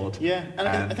for God. Yeah, and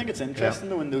I think it's interesting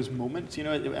though in those moments, and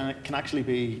it can actually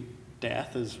be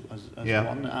death as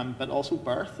one, but also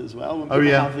birth as well. When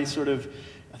people have these sort of,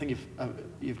 I think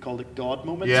you've called it God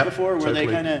moments before, where they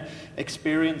kind of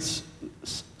experience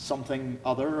something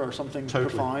other or something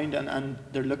profound, and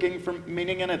they're looking for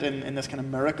meaning in it, in this kind of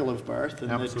miracle of birth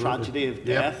and the tragedy of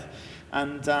death.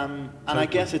 And I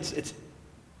guess it's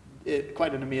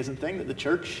quite an amazing thing that the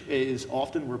church is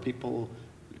often where people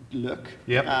look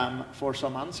for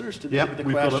some answers to the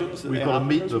questions that they have. We've got to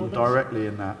meet them directly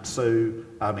in that. So,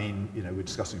 I mean, we're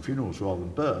discussing funerals rather than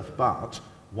birth, but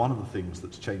one of the things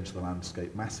that's changed the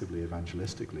landscape massively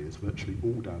evangelistically is virtually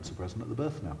all dads are present at the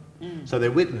birth now. So they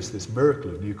witness this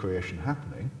miracle of new creation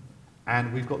happening,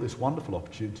 and we've got this wonderful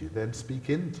opportunity to then speak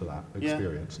into that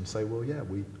experience and say, well,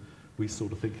 we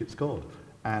sort of think it's God.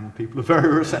 And people are very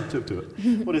receptive to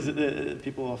it. What is it?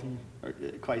 People often are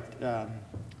quite...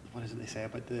 what is it they say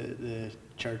about the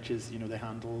churches? They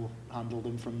handle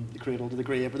them from the cradle to the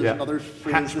grave. But there's another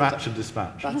phrase. Hatch, match, and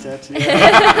dispatch. That's it.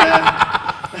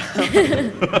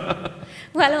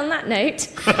 Well, on that note,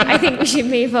 I think we should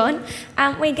move on.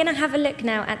 We're going to have a look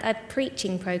now at a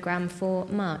preaching programme for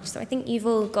March. So I think you've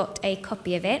all got a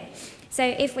copy of it. So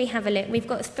if we have a look, we've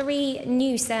got 3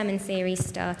 new sermon series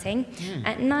starting.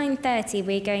 At 9:30,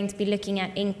 we're going to be looking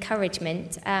at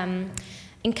encouragement.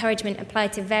 Encouragement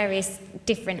applied to various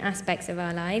different aspects of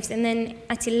our lives. And then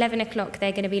at 11 o'clock,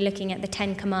 they're going to be looking at the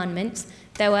 10 Commandments.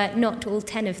 There were not all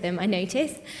 10 of them, I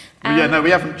noticed. We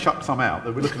haven't chucked some out.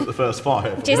 We're looking at the first 5. I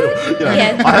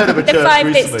heard of a church the 5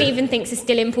 recently. that Stephen thinks are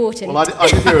still important. Well, I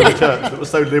did hear of a church that was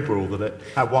so liberal that it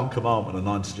had 1 commandment and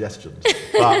 9 suggestions.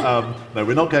 But no,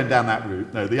 we're not going down that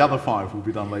route. No, the other 5 will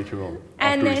be done later on.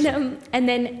 And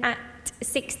then at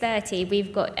 6:30,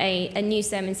 we've got a new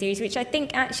sermon series, which I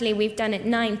think actually we've done at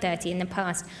 9:30 in the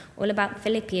past, all about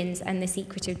Philippians and the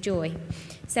secret of joy.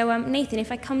 So, Nathan,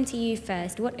 if I come to you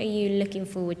first, what are you looking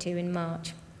forward to in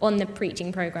March? On the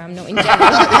preaching programme, not in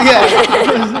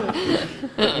general.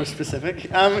 More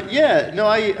specific.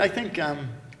 I think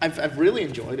I've really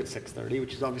enjoyed at 6:30,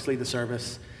 which is obviously the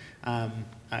service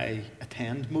I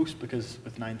attend most, because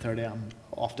with 9:30 I'm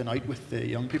often out with the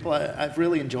young people. I've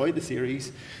really enjoyed the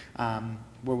series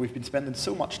where we've been spending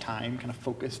so much time kind of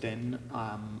focused in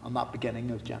on that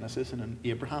beginning of Genesis and an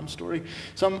Abraham story.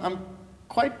 So I'm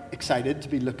quite excited to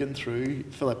be looking through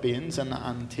Philippians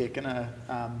and taking a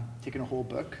whole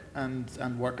book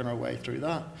and working our way through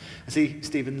that. I see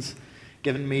Stephen's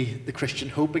given me the Christian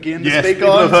hope again to speak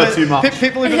people on. Have heard too much.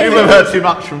 People have heard too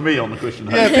much from me on the Christian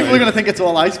hope. Yeah, people are going to think it's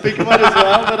all I speak about as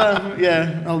well. But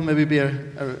I'll maybe be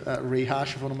a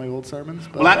rehash of one of my old sermons.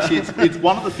 But, well, actually, it's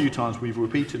one of the few times we've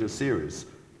repeated a series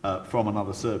from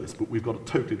another service, but we've got a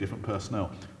totally different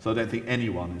personnel. So I don't think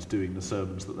anyone is doing the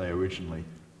sermons that they originally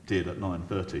did at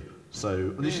 9:30. So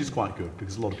this is quite good,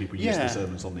 because a lot of people use the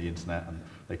sermons on the internet and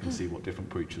they can see what different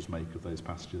preachers make of those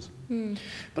passages.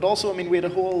 But also, I mean, we had a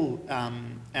whole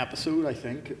episode, I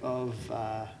think, of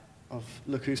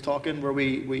Look Who's Talking, where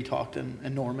we talked an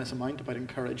enormous amount about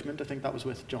encouragement. I think that was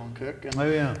with John Cook,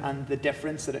 and the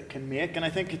difference that it can make. And I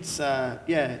think it's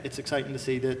exciting to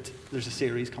see that there's a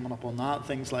series coming up on that.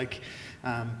 Things like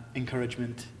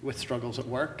encouragement with struggles at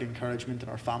work, encouragement in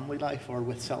our family life, or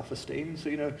with self-esteem.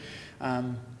 So,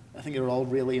 I think they're all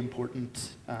really important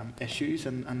issues,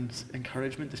 and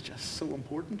encouragement is just so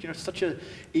important. It's such an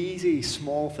easy,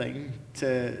 small thing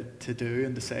to do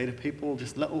and to say to people.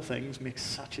 Just little things make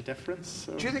such a difference.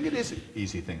 So. Do you think it is an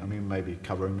easy thing? I mean, maybe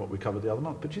covering what we covered the other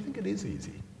month, but do you think it is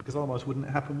easy? Because otherwise, wouldn't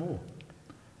it happen more?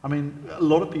 I mean, a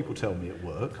lot of people tell me at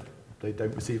work they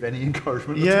don't receive any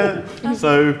encouragement at all.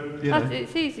 So,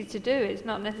 it's easy to do. It's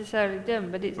not necessarily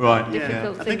done, but it's a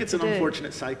difficult thing. I think it's an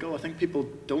unfortunate cycle. I think people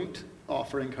don't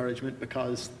offer encouragement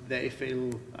because they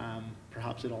feel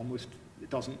perhaps it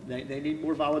doesn't. They need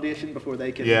more validation before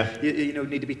they can.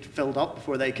 Need to be filled up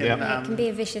before they can. It can be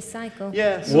a vicious cycle.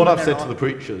 So what I've said to the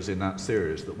preachers in that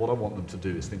series, that what I want them to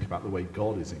do is think about the way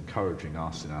God is encouraging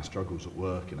us in our struggles at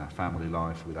work, in our family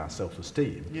life, with our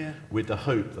self-esteem, with the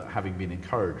hope that having been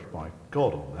encouraged by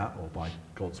God on that, or by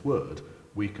God's word,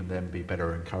 we can then be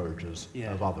better encouragers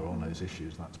of other on those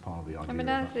issues. That's part of the idea. I mean,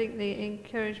 I think the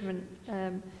encouragement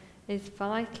is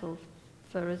vital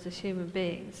for us as human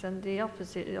beings, and the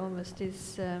opposite almost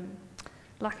is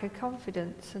lack of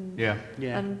confidence, and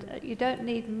you don't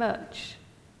need much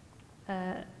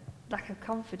lack of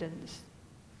confidence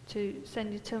to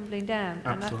send you tumbling down.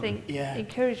 Absolutely. And I think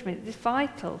encouragement is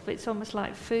vital. It's almost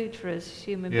like food for us as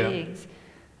human beings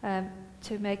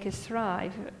to make us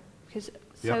thrive. because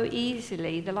so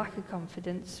easily the lack of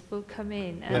confidence will come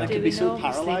in and it do can be so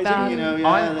enormously paralysing, bad. you know.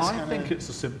 I think it's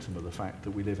a symptom of the fact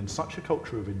that we live in such a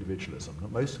culture of individualism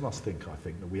that most of us think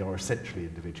that we are essentially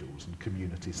individuals and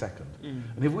community second.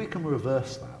 And if we can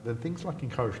reverse that, then things like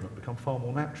encouragement become far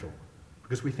more natural.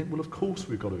 Because we think, well, of course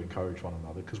we've got to encourage one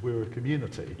another because we're a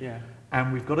community. Yeah.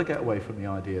 And we've got to get away from the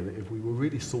idea that if we were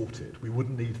really sorted, we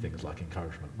wouldn't need things like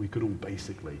encouragement. We could all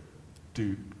basically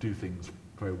do things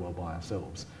very well by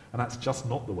ourselves. And that's just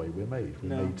not the way we're made.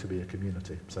 We're made to be a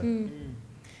community. So.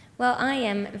 Well, I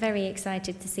am very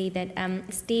excited to see that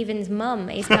Stephen's mum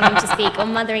is coming to speak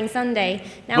on Mothering Sunday.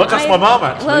 Now, Not just my mum,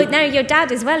 actually. Well, no, your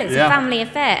dad as well. It's a family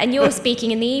affair, and you're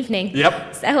speaking in the evening.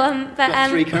 Yep. So, Got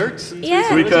 3 Kuhrts. And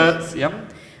 3 Kuhrts, yep.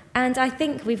 And I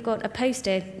think we've got a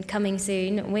poster coming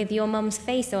soon with your mum's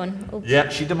face on. Oh. Yeah,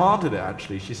 she demanded it,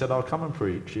 actually. She said, I'll come and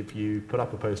preach if you put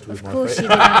up a poster with my face. Of course she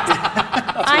did.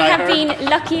 I have been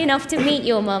lucky enough to meet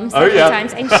your mum several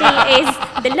times, and she is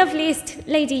the loveliest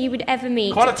lady you would ever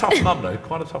meet. Quite a tough mum, though.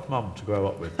 Quite a tough mum to grow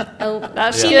up with. Oh,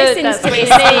 That's she good. listens That's to this,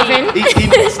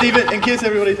 Stephen. Stephen, in case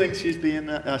everybody thinks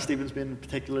Stephen's being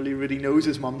particularly rude, he knows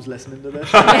his mum's listening to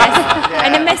this. Yes.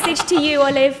 And a message to you,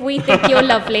 Olive. We think you're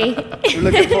lovely. We're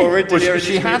looking forward to hearing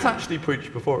She has actually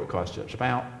preached before at Christchurch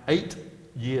about 8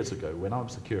 years ago, when I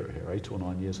was the curate here, 8 or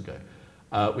 9 years ago.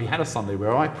 We had a Sunday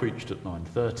where I preached at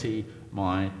 9:30.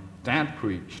 My dad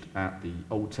preached at the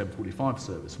old 10:45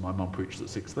 service. My mum preached at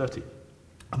 6:30.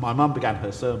 And my mum began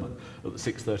her sermon at the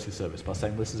 6:30 service by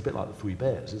saying, well, this is a bit like the 3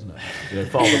 bears, isn't it? You know,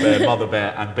 father bear, mother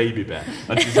bear, and baby bear.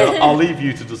 And she said, I'll leave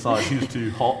you to decide who's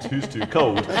too hot, who's too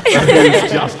cold, and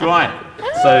who's just right.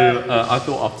 So I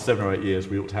thought after 7 or 8 years,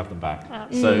 we ought to have them back.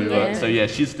 So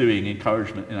she's doing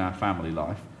encouragement in our family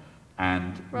life.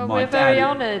 And well, my we're dad, very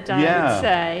honoured, I would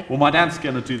say. Well, my dad's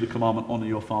going to do the commandment, honour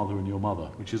your father and your mother,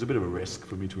 which is a bit of a risk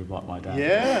for me to invite my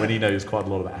dad when he knows quite a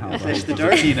lot about how I behave as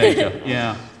a teenager.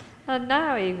 Yeah. And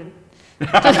now even.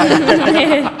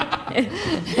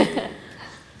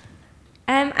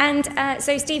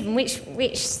 So, Stephen,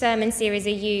 which sermon series are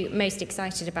you most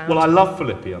excited about? Well, I love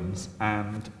Philippians,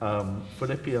 and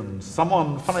Philippians,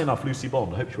 someone, funnily enough, Lucy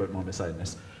Bond, I hope she won't mind me saying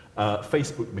this,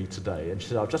 Facebooked me today, and she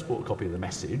said, I've just bought a copy of the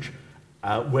Message.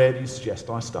 Where do you suggest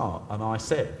I start? And I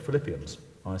said, Philippians.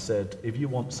 I said, if you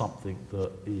want something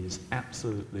that is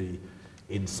absolutely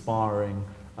inspiring,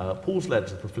 Paul's letter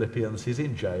to the Philippians, he's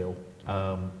in jail,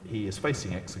 he is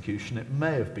facing execution. It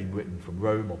may have been written from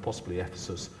Rome or possibly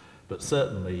Ephesus, but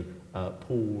certainly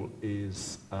Paul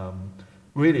is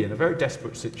really in a very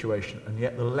desperate situation, and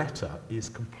yet the letter is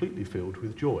completely filled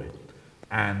with joy.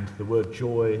 And the word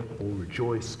joy or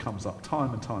rejoice comes up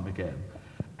time and time again.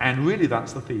 And really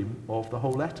that's the theme of the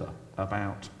whole letter,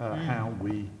 about how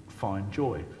we find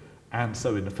joy. And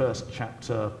so in the first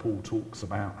chapter, Paul talks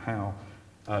about how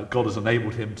God has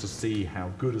enabled him to see how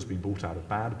good has been brought out of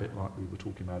bad, a bit like we were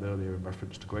talking about earlier in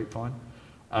reference to Grapevine.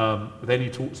 Then he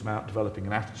talks about developing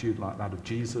an attitude like that of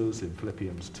Jesus in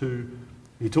Philippians 2.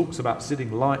 He talks about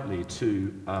sitting lightly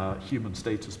to human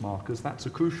status markers. That's a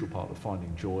crucial part of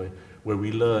finding joy, where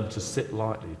we learn to sit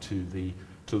lightly to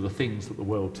the things that the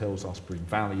world tells us bring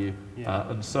value,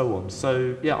 and so on.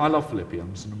 So, yeah, I love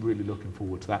Philippians, and I'm really looking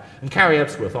forward to that. And Carrie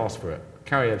Ebsworth asked for it.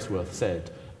 Carrie Ebsworth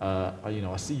said,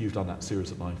 I see you've done that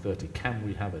series at 9:30. Can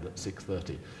we have it at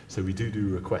 6:30? So we do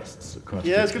requests at Christchurch.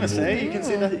 Yeah, I was going to say, you can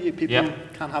see that people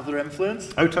can have their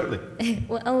influence. Oh, totally.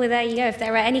 Well, there you go. If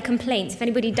there are any complaints, if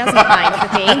anybody doesn't mind the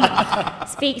theme,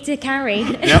 speak to Carrie.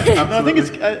 Yeah,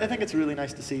 absolutely. I think it's really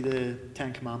nice to see the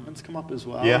 10 Commandments come up as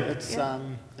well. Yeah.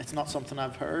 It's not something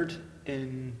I've heard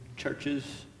in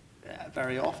churches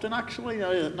very often, actually.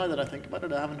 Now that I think about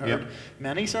it, I haven't heard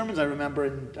many sermons. I remember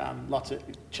in lots of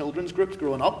children's groups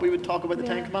growing up, we would talk about the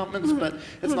 10 Commandments, but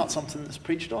it's not something that's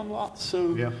preached on lots.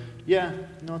 So,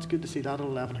 it's good to see that at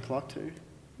 11 o'clock too.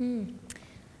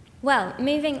 Well,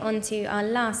 moving on to our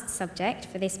last subject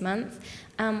for this month,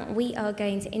 we are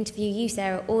going to interview you,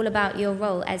 Sarah, all about your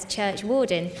role as church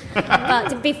warden.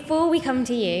 But before we come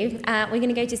to you, we're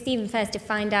going to go to Stephen first to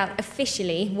find out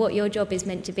officially what your job is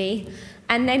meant to be.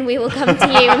 And then we will come to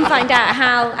you and find out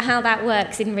how that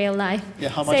works in real life. Yeah,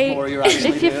 how much more you're actually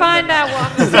if you doing find out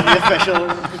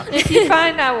what if you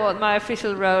find out what my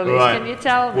official role is, can you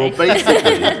tell me? Well,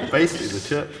 basically, the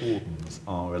church wardens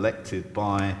are elected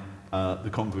by the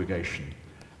congregation.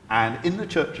 And in the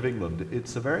Church of England,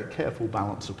 it's a very careful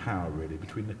balance of power, really,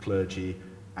 between the clergy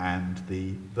and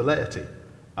the laity.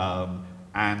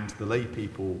 And the lay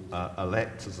people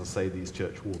elect, as I say, these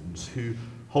church wardens who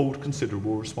hold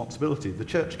considerable responsibility. The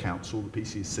Church Council, the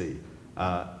PCC,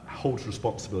 holds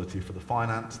responsibility for the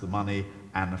finance, the money,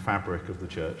 and the fabric of the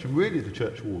church. And really the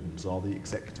church wardens are the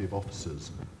executive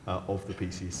officers of the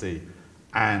PCC.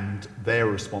 And their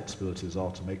responsibilities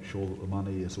are to make sure that the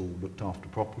money is all looked after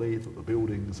properly, that the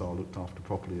buildings are looked after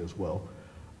properly as well.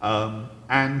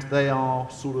 And they are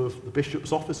sort of the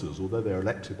bishop's officers. Although they're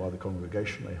elected by the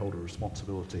congregation, they hold a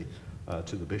responsibility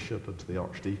to the bishop and to the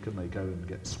archdeacon. They go and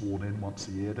get sworn in once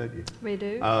a year, don't you? We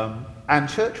do. And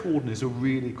church warden is a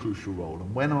really crucial role.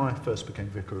 And when I first became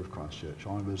vicar of Christ Church,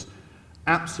 I was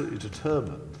absolutely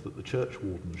determined that the church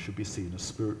wardens should be seen as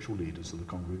spiritual leaders of the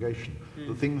congregation.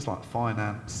 That things like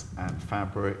finance and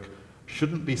fabric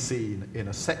shouldn't be seen in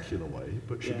a secular way,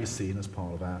 but should be seen as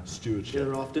part of our stewardship.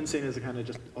 They're often seen as a kind of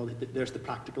just, there's the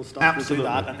practical stuff, Absolutely,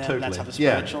 we'll do that, and then totally. let's have a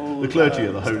spiritual... The clergy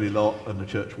are the holy lot, and the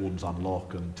church wardens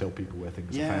unlock and tell people where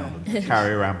things are found and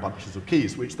carry around bunches of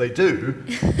keys, which they do,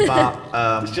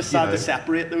 but... it's just sad to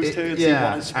separate those two and see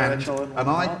one is spiritual and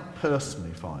I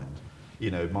personally find,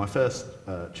 my first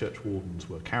church wardens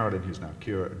were Carolyn, who's now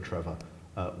Kuhrt, and Trevor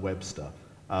Webster.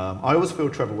 I always feel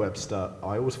Trevor Webster,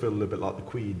 I always feel a little bit like the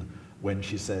Queen when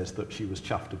she says that she was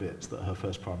chuffed to bits that her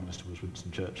first Prime Minister was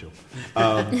Winston Churchill.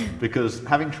 Because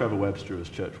having Trevor Webster as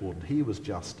church warden, he was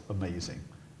just amazing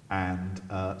and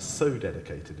so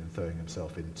dedicated in throwing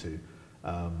himself into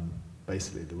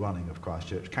basically the running of Christ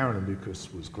Church. Carolyn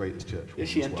Lucas was great as church warden.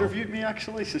 She interviewed me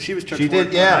actually, so she was church she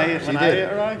warden did, when I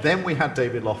arrived. Then we had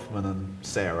David Loftman and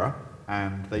Sarah,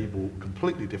 and they brought a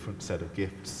completely different set of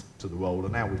gifts to the role,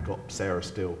 and now we've got Sarah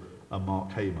Still and Mark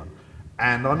Heyman.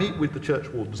 And I meet with the church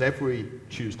wardens every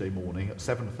Tuesday morning at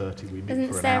 7:30. We meet Doesn't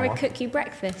for an Sarah hour. cook you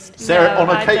breakfast? Sarah, No, on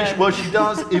I occasion, don't. well, she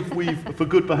does if for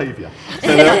good behaviour.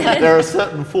 So there are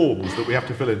certain forms that we have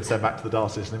to fill in and send back to the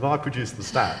diocese. And if I produce the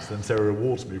stats, then Sarah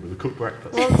rewards me with a cooked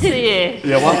breakfast. Once a year.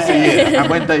 Yeah, once a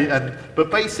year. But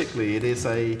basically, it is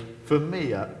for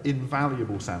me, an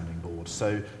invaluable sounding board.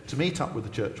 So to meet up with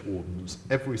the church wardens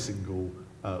every single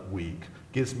week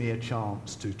gives me a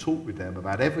chance to talk with them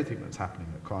about everything that's happening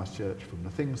at Christ Church, from the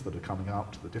things that are coming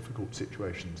up to the difficult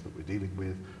situations that we're dealing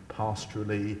with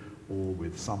pastorally or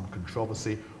with some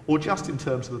controversy, or just in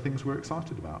terms of the things we're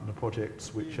excited about and the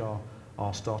projects which are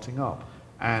starting up.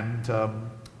 And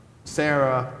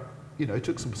Sarah,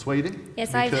 took some persuading.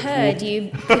 Yes, I've heard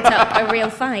you put up a real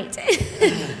fight.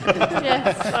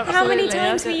 Yes, absolutely. How many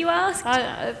times were you asked?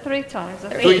 3 times. I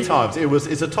think. 3 times.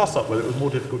 It's a toss-up whether it was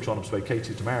more difficult trying to persuade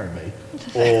Katie to marry me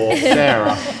or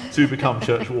Sarah to become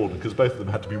church warden, because both of them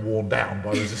had to be worn down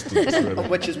by resistance, really.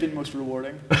 Which has been most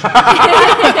rewarding? Oh,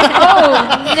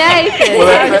 Nathan,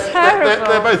 that's terrible.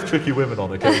 They're both tricky women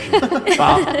on occasion,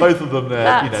 but both of them,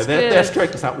 their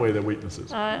strengths outweigh their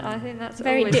weaknesses. I think that's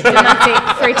Very always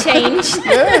diplomatic for a change.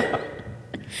 Yeah.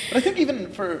 But I think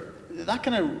even for that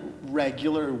kind of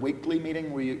regular weekly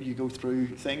meeting where you go through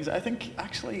things, I think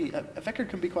actually a vicar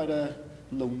can be quite a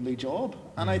lonely job.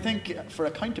 And I think for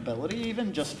accountability,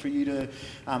 even just for you to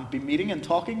be meeting and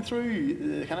talking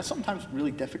through the kind of sometimes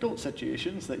really difficult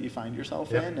situations that you find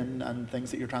yourself in and things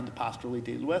that you're trying to pastorally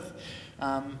deal with,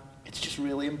 it's just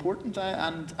really important.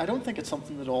 And I don't think it's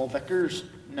something that all vicars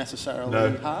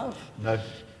necessarily have. No.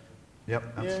 Yep,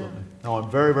 absolutely. Yeah. No, I'm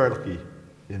very, very lucky,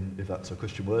 if that's a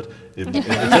Christian word, in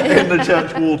the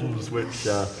church wardens which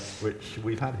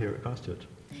we've had here at Christ Church.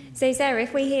 So Sarah,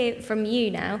 if we hear from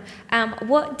you now,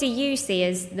 what do you see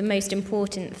as the most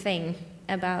important thing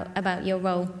about your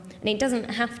role? And it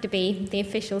doesn't have to be the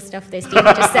official stuff that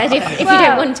Stephen just said if you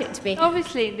don't want it to be.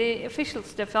 Obviously, the official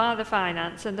stuff are the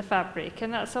finance and the fabric,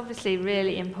 and that's obviously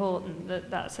really important.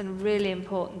 That's a really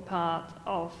important part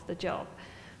of the job.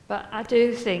 But I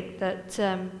do think that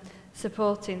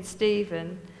supporting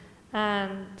Stephen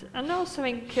and also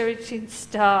encouraging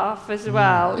staff as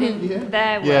well in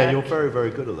their work. Yeah, you're very, very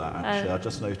good at that, actually. I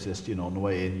just noticed, on the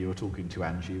way in, you were talking to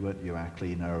Angie, weren't you, our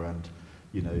cleaner, and,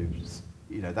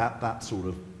 that sort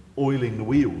of oiling the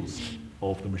wheels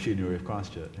of the machinery of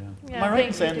Christ Church. Yeah. Am I right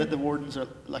in saying that the wardens are,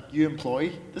 you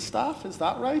employ the staff? Is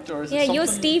that right? Or is it you're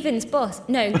Stephen's boss.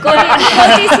 No, God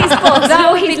is his boss.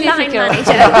 You're his line manager.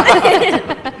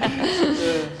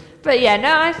 But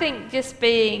I think just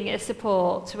being a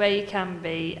support where you can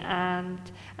be, and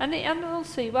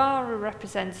also you are a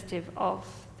representative of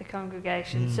the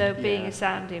congregation, so being a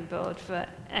sounding board for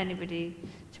anybody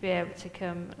to be able to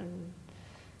come and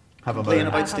have a moan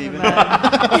about Stephen.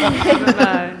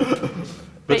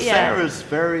 But Sarah's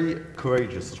very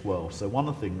courageous as well. So one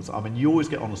of the things, you always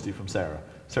get honesty from Sarah.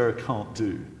 Sarah can't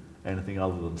do anything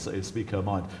other than speak her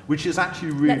mind, which is actually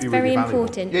really, That's very really valuable.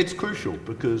 important. It's crucial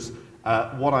because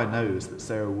what I know is that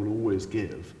Sarah will always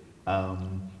give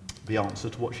the answer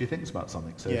to what she thinks about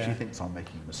something. So if she thinks I'm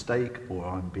making a mistake or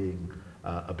I'm being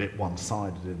a bit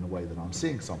one-sided in the way that I'm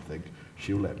seeing something,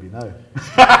 she'll let me know.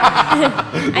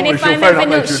 And if I'm ever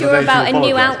not sure about a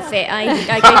new outfit,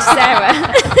 I go to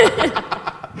Sarah.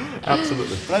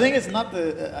 Absolutely. But I think it's not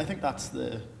I think that's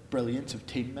the brilliance of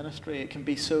team ministry. It can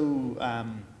be so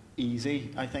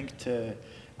easy, I think, to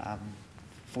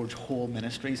forge whole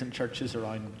ministries in churches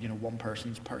around, one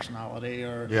person's personality,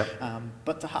 or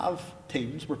but to have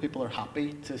teams where people are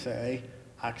happy to say,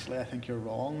 actually, I think you're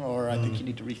wrong, or I think you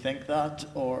need to rethink that,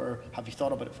 or have you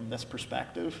thought about it from this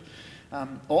perspective?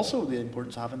 Also, the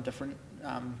importance of having different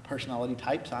personality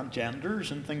types and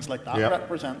genders and things like that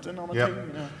representing on a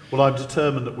team. Well, I'm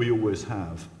determined that we always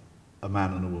have a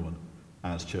man and a woman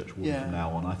as church warden from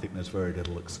now on. I think there's very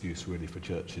little excuse really for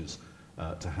churches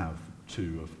to have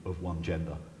two of one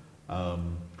gender.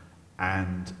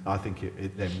 And I think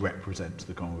it then represents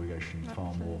the congregation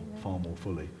far more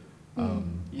fully.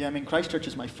 Christchurch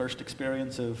is my first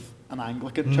experience of an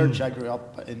Anglican church. I grew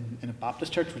up in a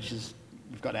Baptist church, which is,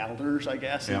 we've got elders, I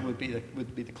guess, and would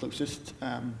be the closest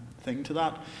thing to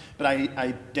that. But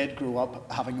I did grow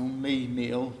up having only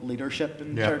male leadership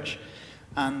in church,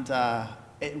 and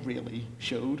it really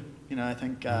showed. I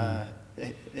think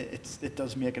it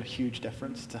does make a huge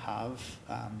difference to have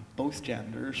both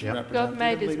genders represented. God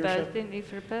made in us leadership. both, didn't he,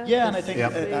 for a purpose? Yeah, and I think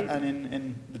and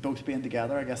in the both being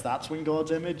together, I guess that's when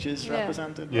God's image is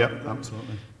represented. Yeah,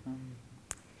 absolutely.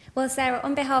 Well, Sarah,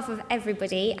 on behalf of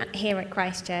everybody here at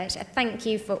Christchurch, thank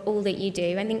you for all that you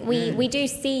do. I think we do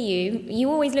see you. You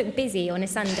always look busy on a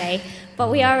Sunday, but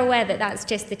we are aware that that's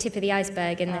just the tip of the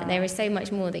iceberg, and that there is so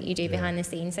much more that you do behind the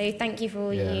scenes. So thank you for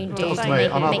all you do to make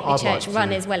the church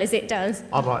run as well as it does.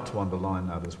 I'd like to underline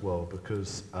that as well,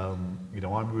 because I'm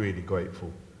really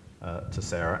grateful to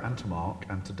Sarah and to Mark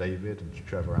and to David and to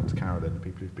Trevor and to Carolyn, the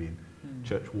people who've been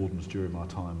church wardens during my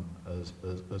time as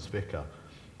vicar.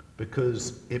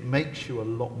 Because it makes you a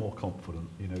lot more confident.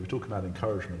 We were talking about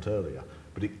encouragement earlier,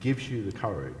 but it gives you the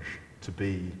courage to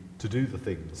do the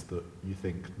things that you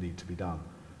think need to be done.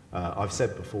 I've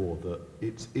said before that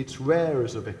it's rare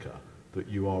as a vicar that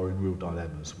you are in real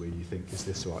dilemmas where you think, is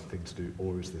this the right thing to do,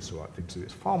 or is this the right thing to do?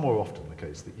 It's far more often the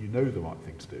case that you know the right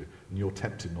thing to do and you're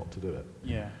tempted not to do it.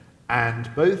 Yeah. And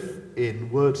both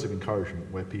in words of encouragement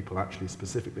where people actually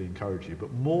specifically encourage you,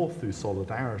 but more through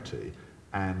solidarity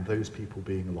and those people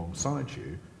being alongside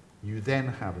you, you then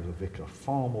have as a vicar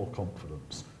far more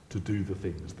confidence to do the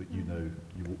things that you know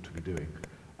you ought to be doing.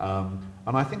 And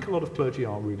I think a lot of clergy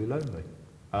are really lonely.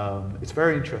 It's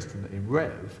very interesting that in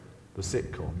Rev, the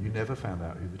sitcom, you never found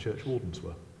out who the church wardens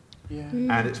were. Yeah.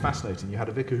 And it's fascinating. You had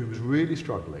a vicar who was really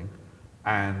struggling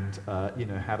and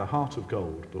had a heart of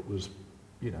gold, but was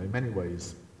in many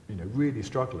ways really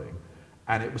struggling.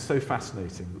 And it was so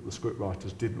fascinating that the script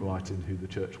writers didn't write in who the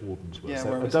church wardens were. Yeah, so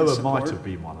Adoa might have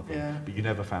been one of them, but you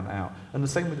never found out. And the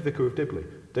same with the Vicar of Dibley.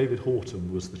 David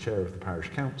Horton was the chair of the parish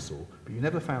council, but you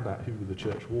never found out who were the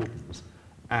church wardens.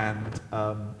 And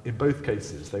in both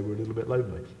cases, they were a little bit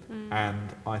lonely.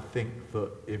 And I think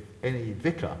that if any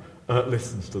vicar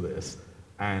listens to this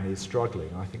and is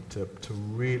struggling, I think to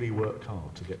really work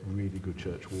hard to get really good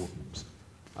church wardens.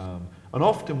 And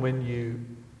often when you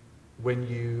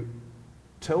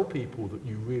tell people that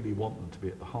you really want them to be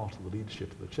at the heart of the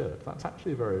leadership of the church, that's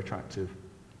actually a very attractive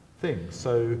thing.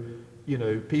 So,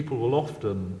 people will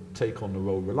often take on the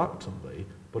role reluctantly,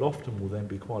 but often will then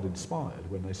be quite inspired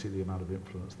when they see the amount of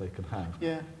influence they can have.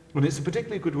 Yeah. And it's a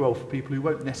particularly good role for people who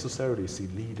won't necessarily see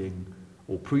leading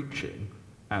or preaching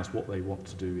as what they want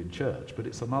to do in church, but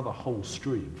it's another whole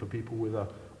stream for people with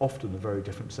often a very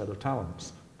different set of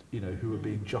talents, who are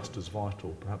being just as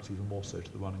vital, perhaps even more so,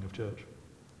 to the running of church.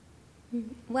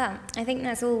 Well, I think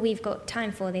that's all we've got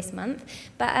time for this month.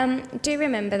 But do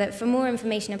remember that for more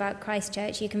information about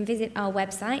Christchurch, you can visit our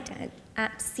website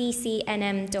at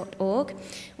ccnm.org.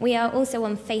 We are also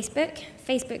on Facebook,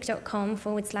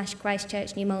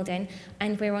 facebook.com/Christchurch New Malden,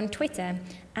 and we're on Twitter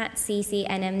at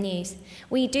ccnm News.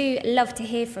 We do love to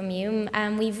hear from you,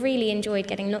 and we've really enjoyed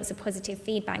getting lots of positive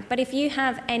feedback. But if you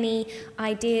have any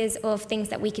ideas of things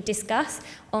that we could discuss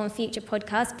on future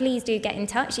podcasts, please do get in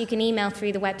touch. You can email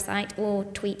through the website or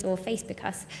tweet or Facebook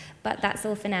us. But that's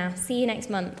all for now. See you next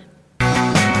month.